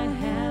all I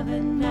have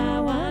and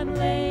now I'm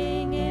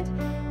laying it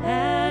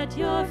at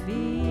your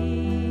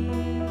feet.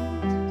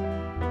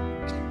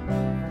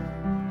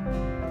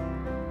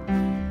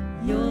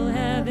 You'll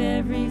have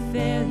every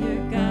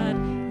failure, God.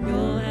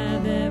 You'll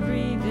have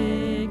every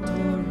victory.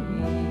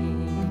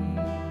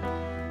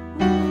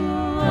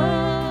 Ooh,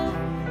 oh,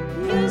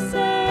 you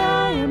say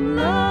I am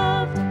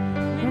loved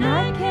when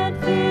I can't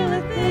feel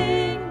a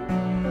thing.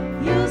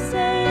 You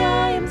say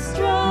I am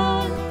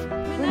strong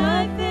when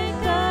I think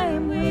I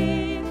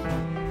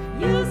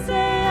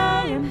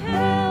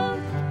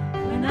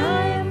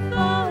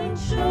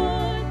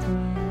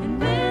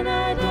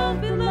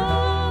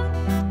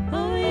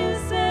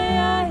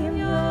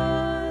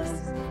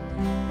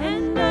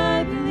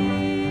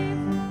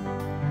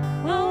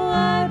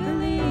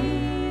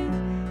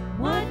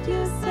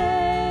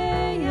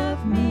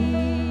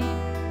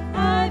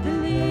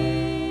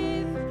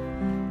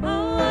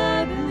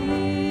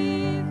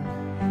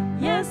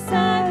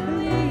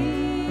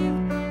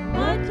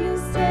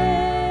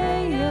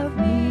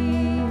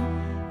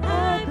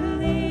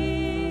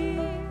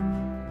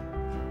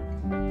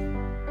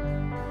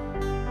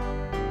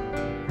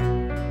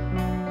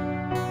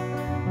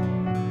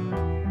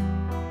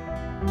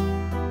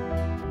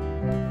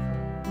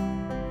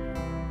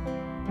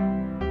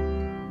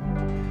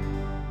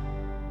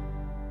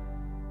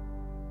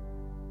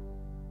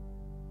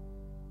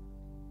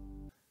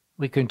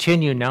We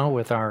continue now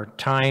with our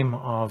time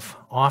of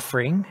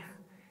offering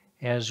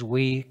as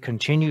we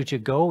continue to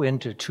go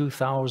into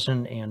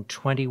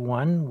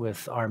 2021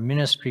 with our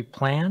ministry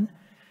plan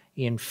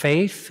in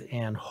faith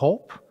and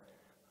hope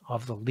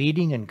of the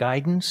leading and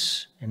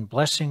guidance and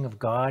blessing of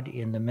God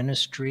in the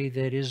ministry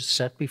that is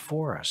set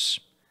before us.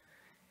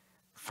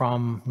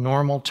 From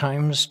normal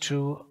times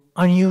to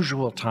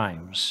unusual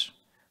times,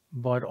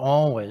 but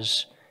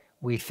always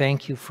we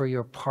thank you for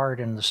your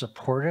part in the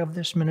support of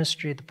this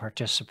ministry, the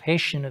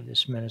participation of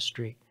this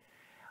ministry,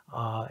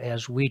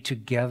 as we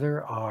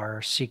together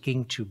are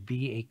seeking to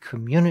be a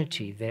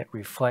community that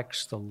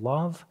reflects the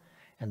love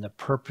and the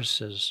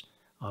purposes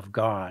of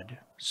God.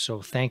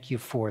 So thank you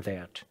for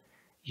that.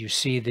 You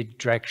see the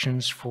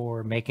directions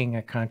for making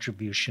a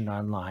contribution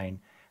online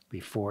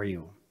before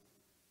you.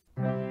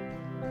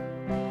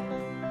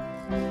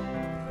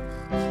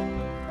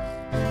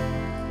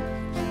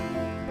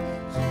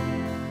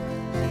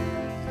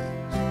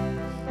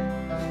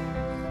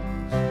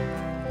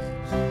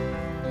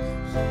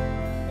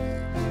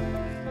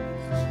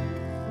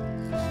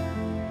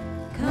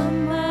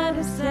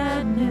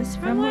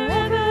 From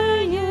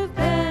wherever you've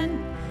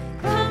been,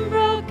 come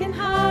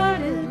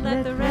broken-hearted,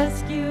 let the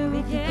rescue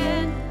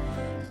begin.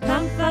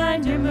 Come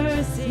find your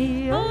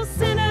mercy, O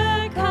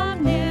sinner,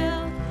 come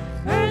kneel.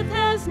 Earth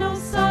has no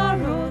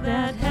sorrow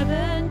that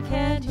heaven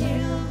can't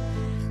heal.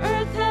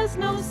 Earth has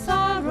no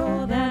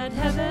sorrow that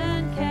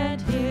heaven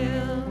can't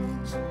heal.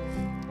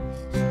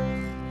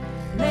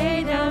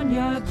 Lay down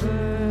your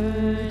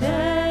burdens,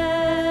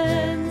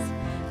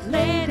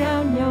 lay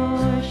down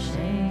your shame.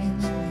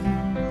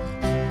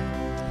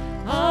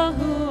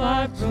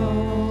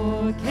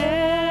 Broken,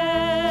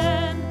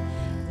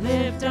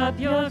 lift up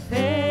your face,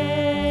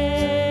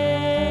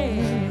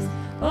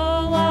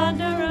 oh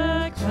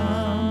wanderer,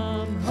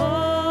 come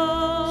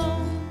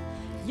home,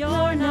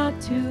 you're not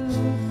too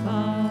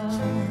far.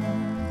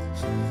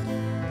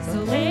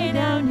 So lay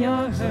down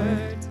your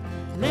hurt,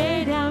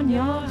 lay down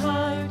your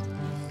heart,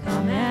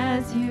 come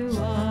as you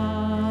are.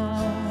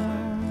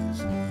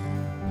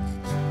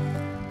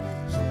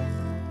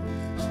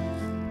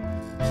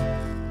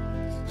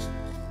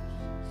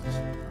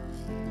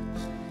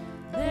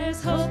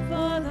 There's hope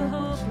for the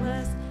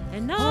hopeless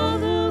and all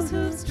those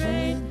who've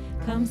strayed.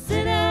 Come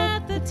sit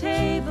at the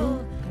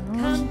table,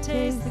 come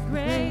taste the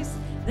grace.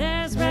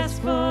 There's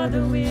rest for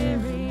the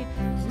weary,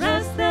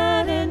 rest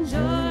that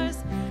endures.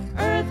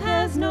 Earth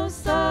has no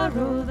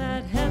sorrow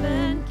that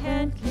heaven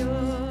can't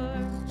cure.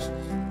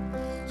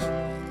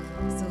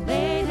 So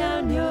lay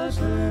down your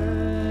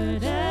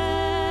burdens,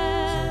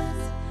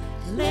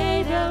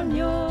 lay down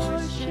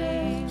your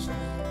shame.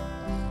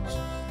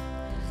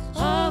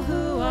 All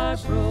who are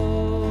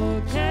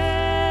broken,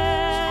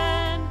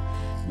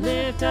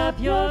 lift up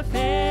your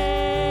face,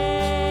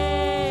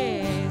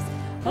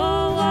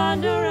 oh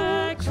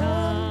wanderer,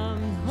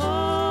 come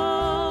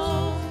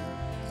home,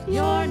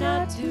 you're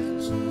not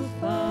too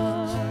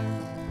far.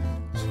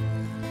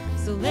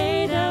 So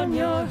lay down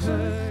your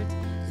hurt,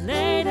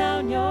 lay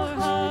down your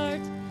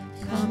heart,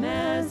 come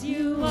as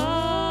you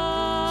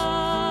are,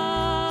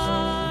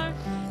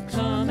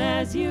 come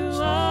as you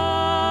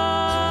are,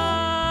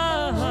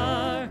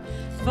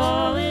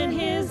 fall in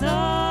his arms,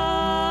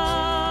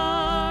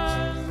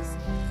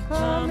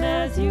 come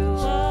as you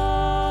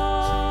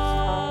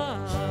are.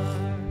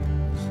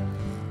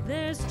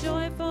 There's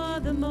joy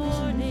for the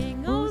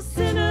morning, oh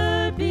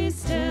sinner, be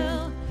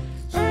still.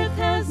 Earth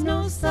has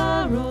no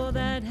sorrow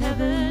that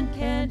heaven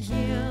can't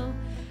heal.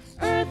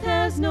 Earth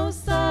has no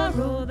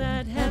sorrow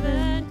that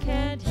heaven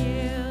can't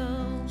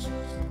heal.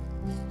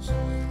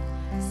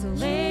 So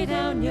lay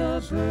down your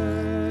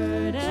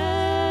burdens,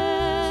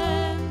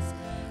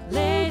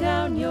 lay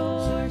down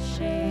your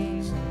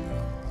shame.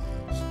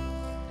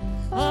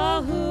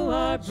 All who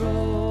are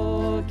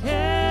broken,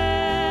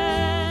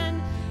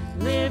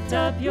 lift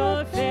up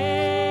your face,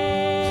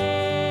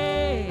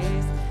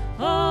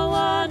 oh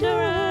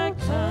wanderer,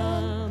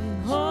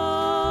 come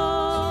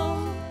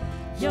home,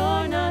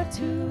 you're not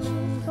too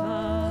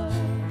far.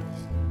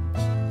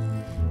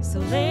 So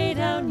lay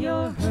down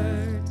your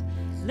hurt,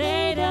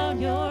 lay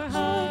down your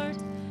heart,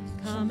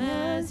 come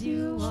as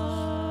you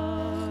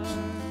are.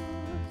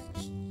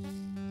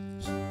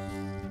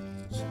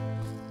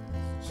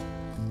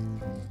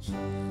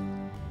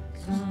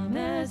 Come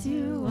as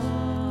you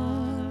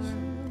are.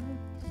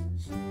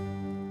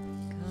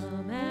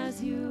 Come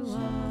as you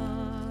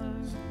are.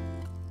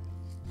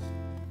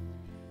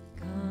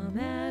 Come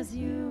as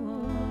you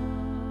are.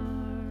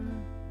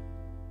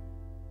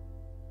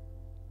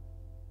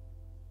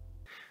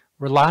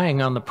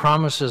 Relying on the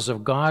promises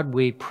of God,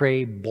 we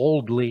pray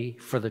boldly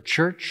for the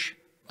church,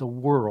 the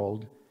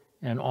world,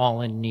 and all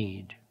in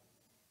need.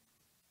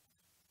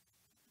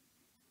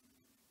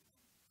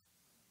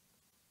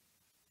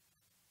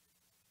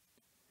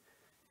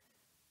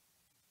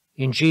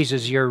 In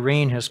Jesus, your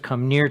reign has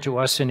come near to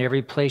us in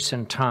every place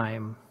and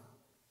time.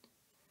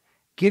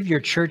 Give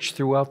your church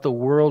throughout the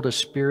world a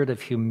spirit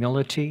of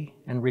humility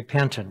and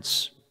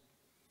repentance.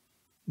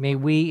 May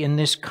we in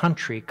this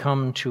country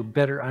come to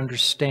better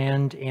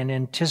understand and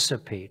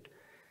anticipate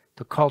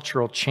the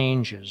cultural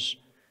changes,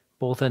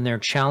 both in their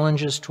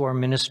challenges to our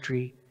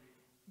ministry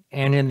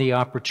and in the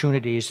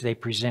opportunities they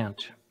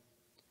present.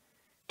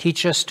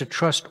 Teach us to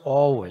trust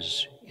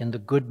always in the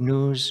good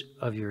news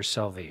of your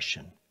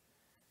salvation.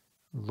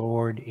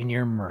 Lord, in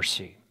your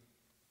mercy,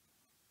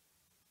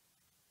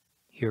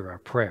 hear our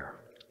prayer.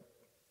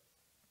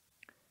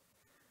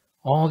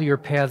 All your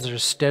paths are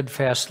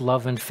steadfast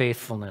love and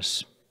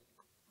faithfulness.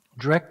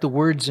 Direct the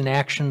words and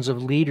actions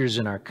of leaders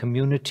in our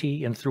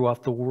community and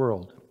throughout the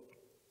world,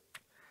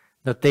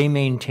 that they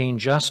maintain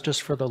justice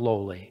for the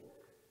lowly.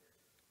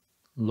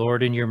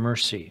 Lord, in your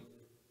mercy,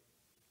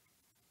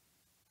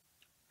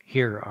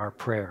 hear our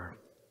prayer.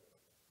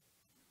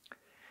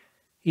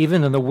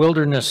 Even in the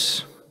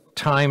wilderness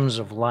times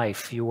of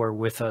life, you are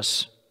with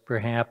us,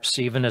 perhaps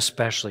even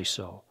especially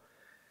so.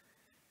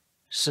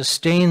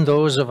 Sustain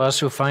those of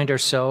us who find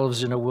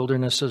ourselves in a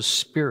wilderness of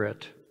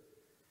spirit,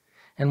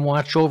 and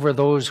watch over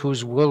those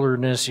whose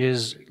wilderness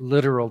is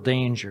literal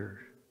danger,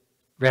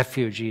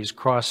 refugees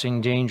crossing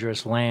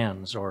dangerous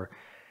lands or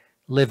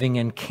living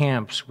in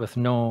camps with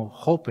no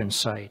hope in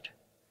sight.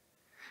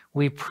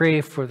 We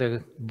pray for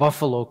the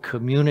Buffalo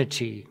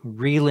community,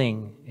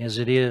 reeling as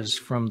it is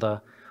from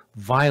the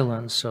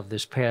violence of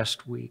this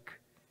past week,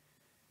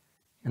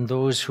 and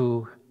those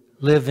who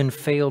live in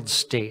failed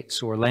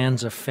states or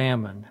lands of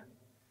famine.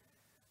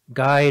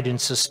 Guide and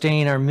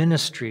sustain our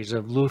ministries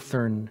of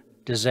Lutheran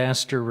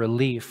Disaster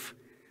Relief,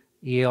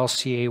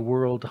 ELCA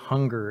World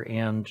Hunger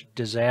and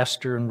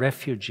Disaster and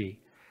Refugee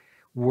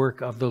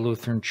work of the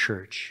Lutheran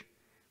Church,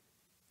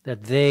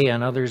 that they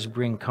and others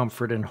bring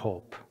comfort and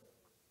hope.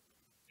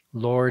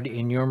 Lord,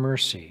 in your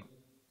mercy,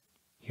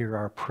 hear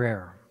our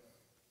prayer.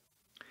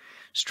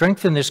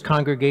 Strengthen this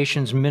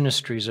congregation's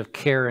ministries of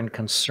care and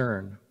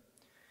concern.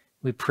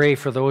 We pray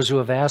for those who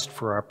have asked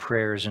for our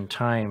prayers in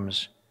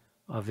times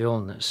of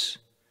illness.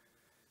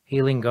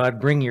 Healing God,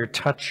 bring your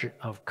touch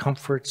of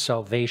comfort,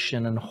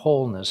 salvation, and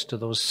wholeness to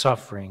those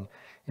suffering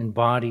in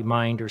body,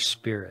 mind, or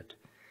spirit.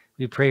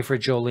 We pray for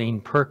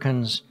Jolene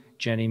Perkins,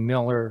 Jenny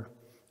Miller,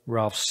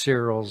 Ralph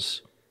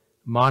Searles,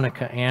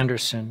 Monica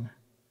Anderson,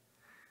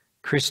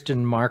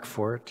 Kristen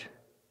Markfort,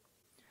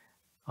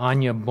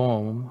 Anya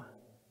Bohm,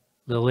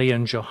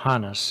 Lillian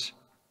Johannes,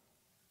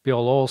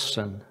 Bill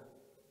Olson,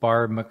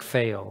 Barb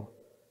McPhail,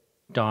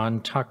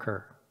 Don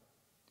Tucker,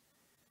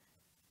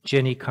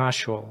 Jenny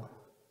Koschel,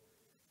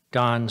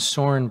 Don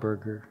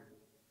Sornberger,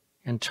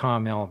 and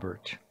Tom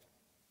Albert.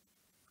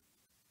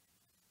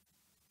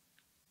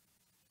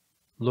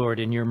 Lord,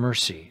 in your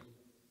mercy,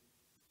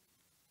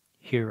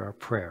 hear our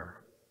prayer.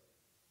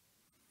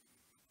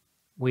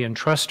 We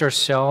entrust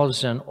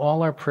ourselves and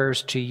all our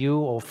prayers to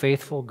you, O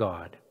faithful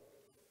God,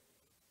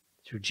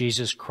 through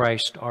Jesus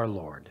Christ our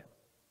Lord.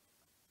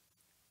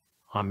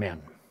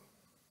 Amen.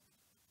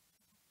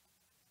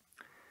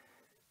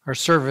 Our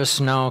service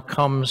now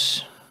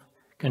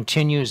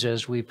continues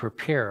as we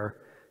prepare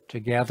to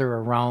gather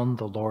around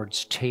the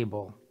Lord's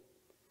table.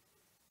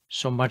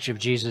 So much of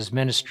Jesus'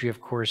 ministry, of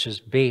course, is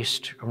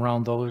based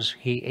around those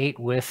he ate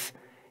with,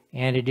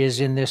 and it is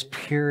in this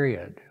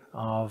period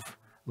of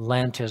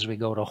Lent, as we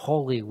go to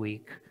Holy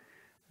Week,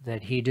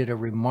 that he did a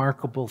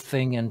remarkable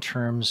thing in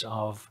terms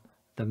of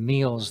the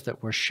meals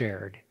that were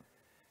shared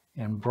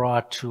and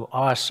brought to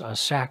us a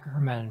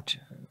sacrament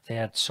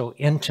that so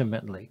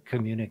intimately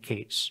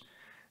communicates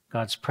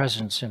God's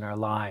presence in our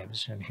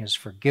lives and his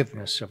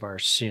forgiveness of our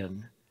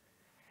sin.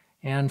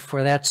 And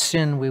for that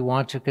sin we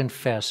want to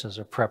confess as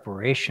a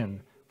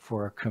preparation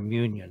for a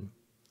communion.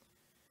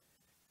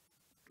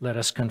 Let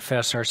us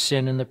confess our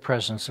sin in the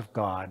presence of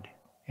God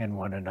and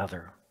one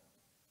another.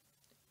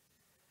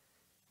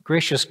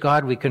 Gracious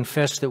God, we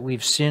confess that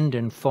we've sinned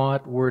in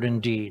thought, word,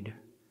 and deed,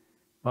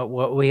 by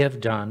what we have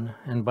done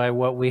and by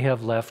what we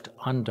have left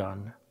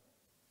undone.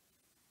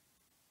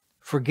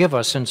 Forgive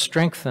us and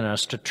strengthen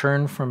us to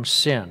turn from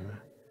sin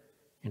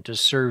and to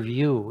serve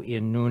you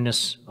in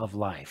newness of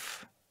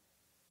life.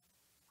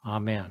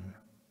 Amen.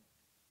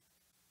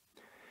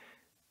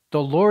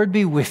 The Lord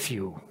be with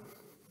you,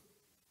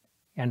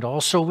 and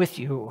also with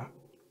you.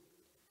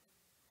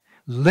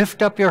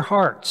 Lift up your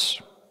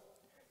hearts.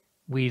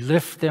 We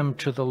lift them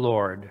to the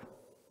Lord.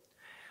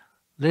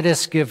 Let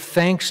us give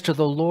thanks to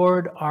the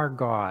Lord our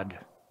God.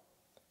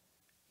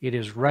 It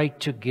is right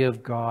to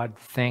give God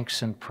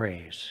thanks and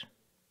praise.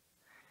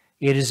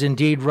 It is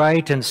indeed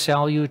right and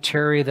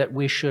salutary that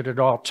we should at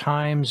all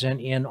times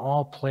and in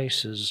all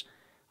places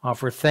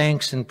offer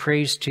thanks and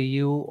praise to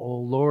you,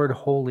 O Lord,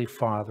 Holy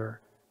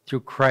Father,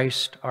 through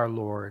Christ our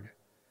Lord,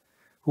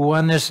 who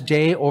on this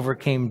day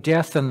overcame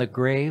death and the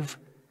grave,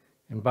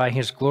 and by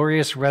his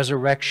glorious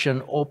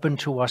resurrection opened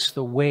to us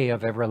the way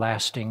of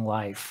everlasting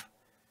life.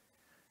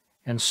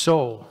 And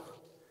so,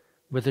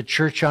 with the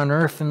church on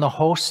earth and the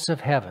hosts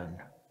of heaven,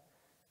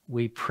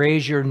 we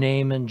praise your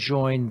name and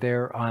join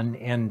their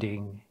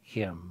unending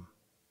hymn.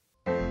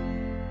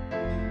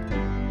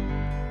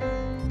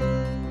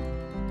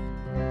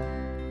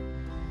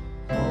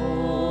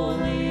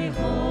 Holy,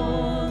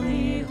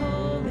 holy,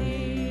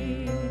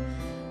 holy,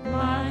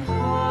 my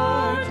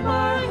heart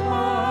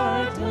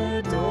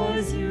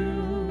adores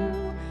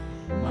you.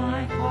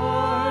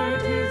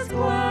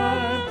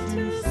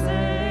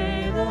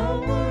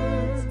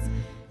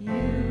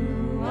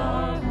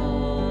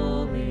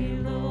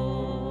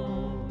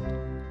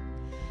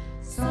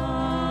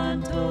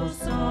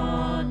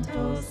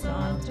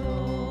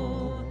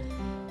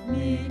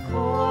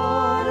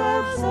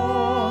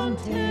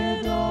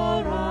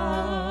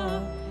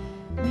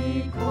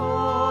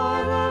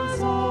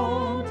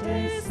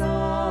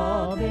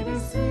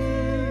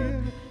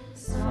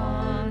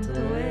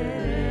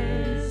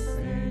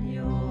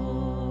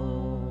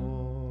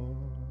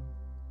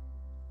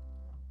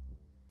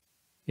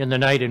 In the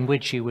night in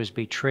which he was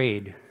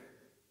betrayed,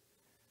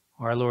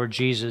 our Lord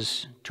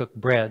Jesus took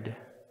bread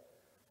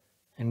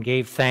and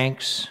gave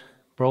thanks,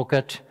 broke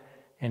it,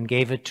 and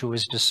gave it to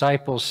his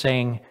disciples,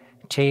 saying,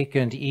 "Take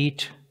and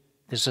eat.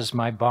 This is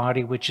my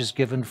body, which is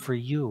given for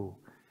you.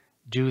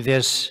 Do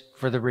this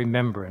for the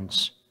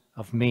remembrance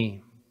of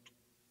me."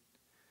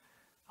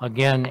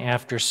 Again,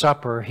 after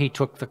supper, he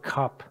took the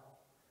cup,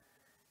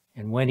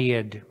 and when he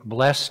had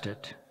blessed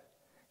it,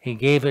 he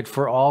gave it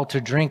for all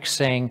to drink,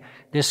 saying,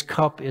 "This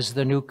cup is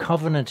the new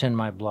covenant in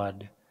my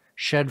blood,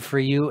 shed for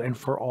you and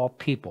for all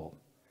people,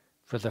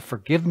 for the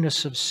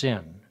forgiveness of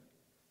sin.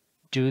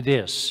 Do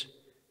this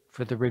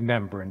for the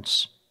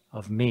remembrance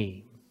of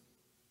me."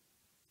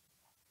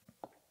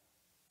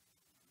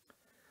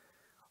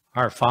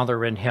 Our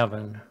Father in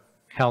heaven,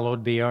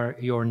 hallowed be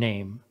your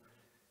name.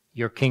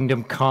 Your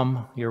kingdom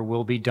come, your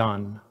will be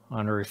done,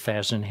 on earth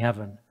as in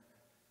heaven.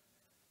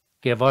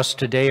 Give us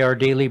today our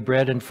daily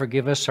bread, and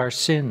forgive us our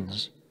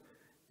sins,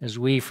 as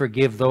we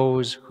forgive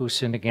those who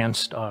sin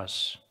against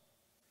us.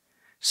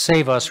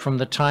 Save us from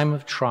the time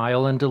of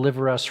trial, and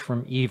deliver us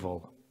from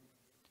evil.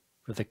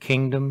 For the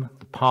kingdom,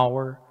 the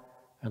power,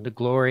 and the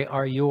glory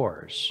are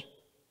yours,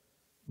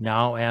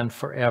 now and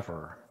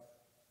forever.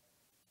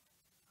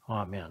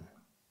 Amen.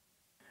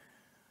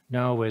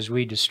 Now, as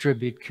we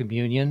distribute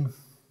communion,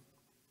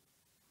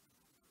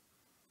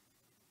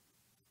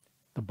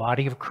 the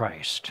body of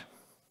Christ,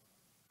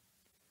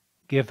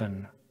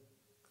 given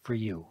for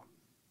you.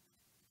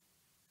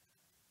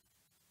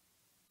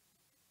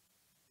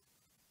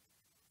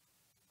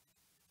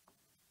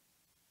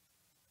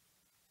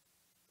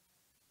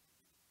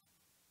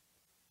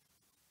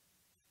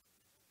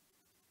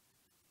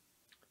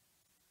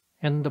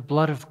 And the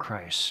blood of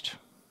Christ,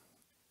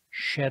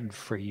 shed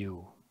for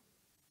you.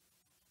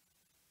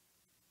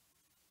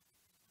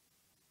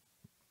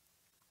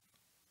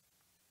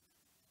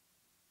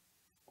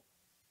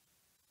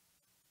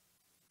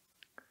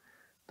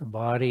 The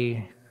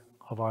body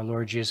of our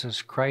Lord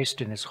Jesus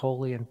Christ in his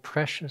holy and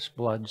precious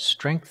blood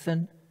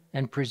strengthen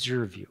and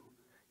preserve you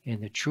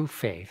in the true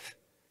faith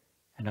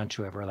and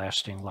unto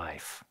everlasting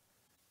life.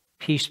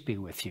 Peace be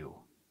with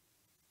you.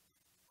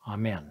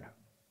 Amen.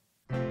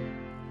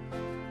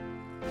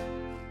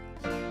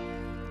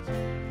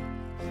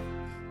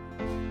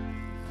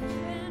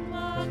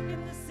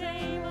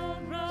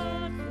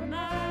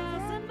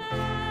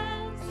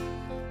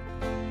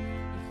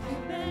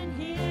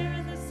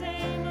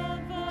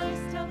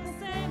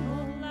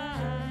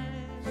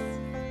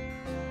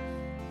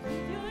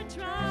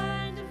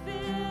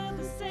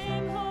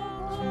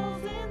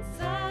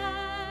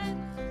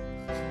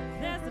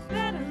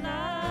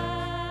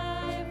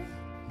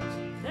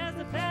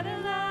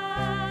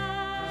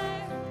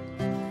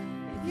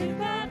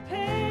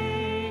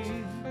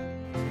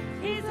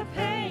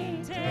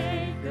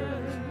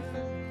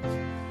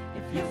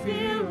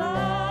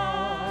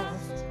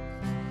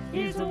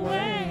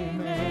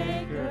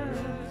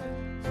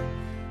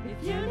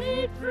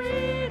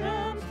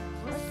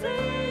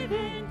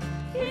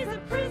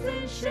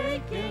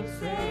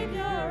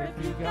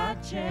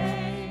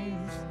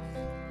 Chains,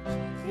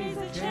 he's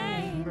a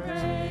chain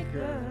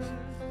breaker.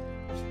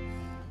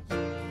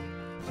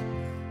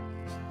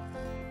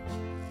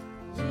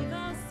 We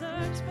all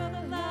search for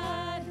the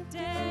light of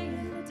day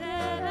in the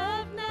dead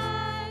of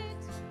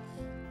night.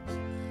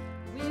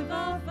 We've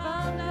all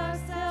found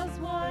ourselves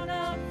worn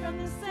out from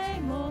the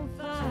same old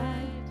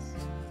fight.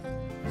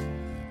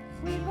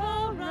 We've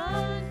all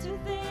run to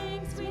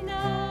things we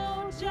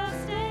know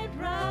just ain't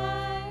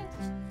right.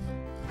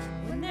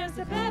 When there's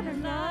a better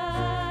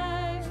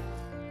life,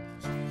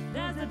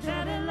 there's a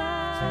better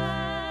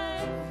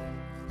life.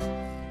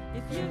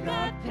 If you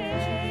got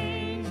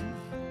pain,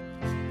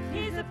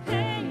 he's a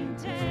pain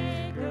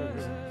taker.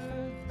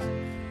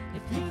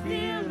 If you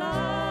feel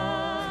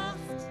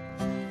lost,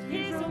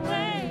 he's a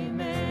way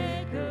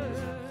maker.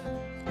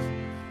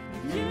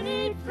 If you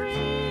need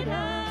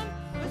freedom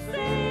or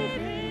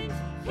saving,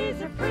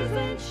 he's a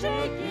prison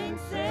shaking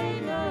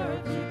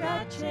savior. If you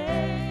got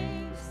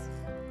chains,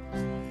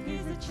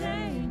 he's a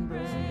chain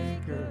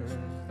breaker.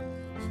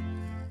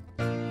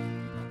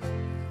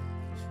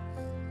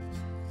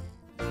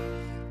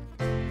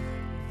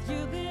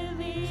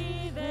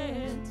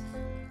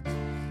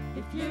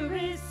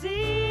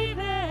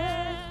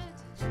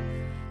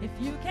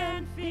 You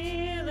can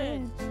feel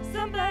it,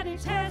 somebody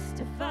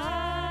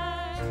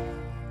testify.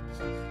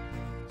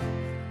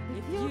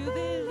 If you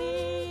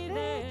believe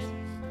it,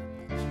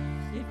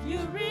 if you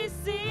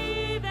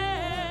receive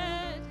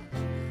it,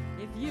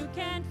 if you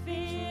can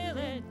feel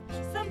it,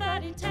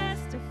 somebody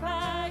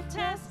testify,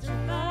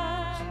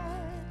 testify.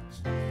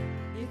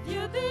 If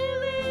you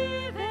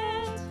believe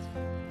it,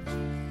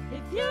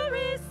 if you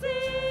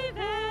receive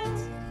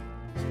it,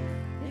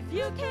 if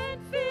you can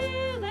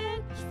feel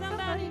it,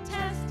 somebody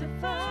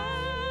testify.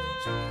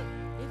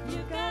 If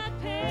you got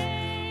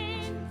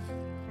pain,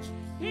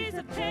 he's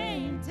a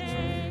pain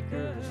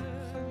taker.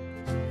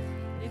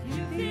 If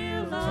you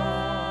feel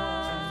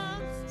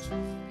lost,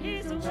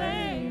 he's a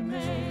way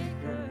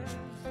maker.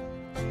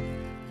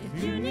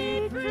 If you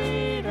need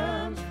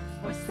freedom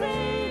or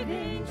saving,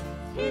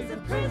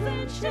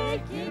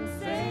 shaking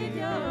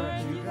Savior.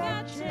 If you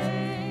got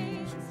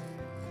chains,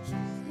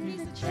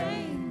 he's a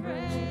chain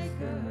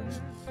breaker.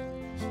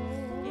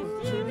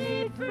 If you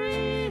need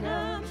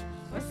freedom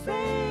or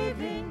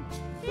saving,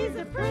 he's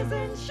a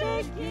prison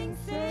shaking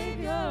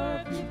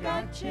Savior. If you've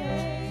got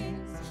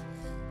chains,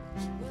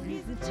 well,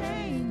 he's a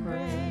chain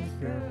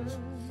breaker.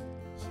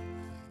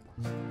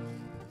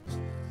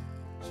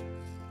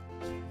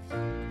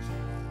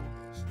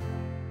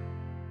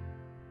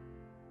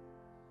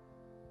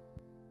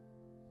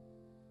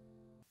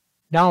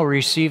 Now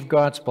receive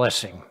God's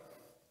blessing.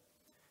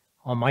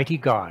 Almighty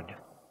God,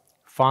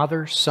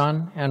 Father,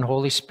 Son, and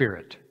Holy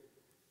Spirit,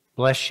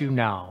 bless you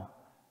now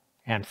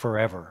and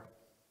forever.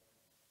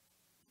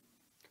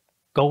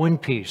 Go in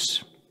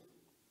peace.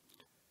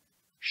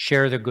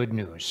 Share the good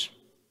news.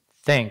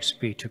 Thanks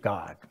be to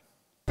God.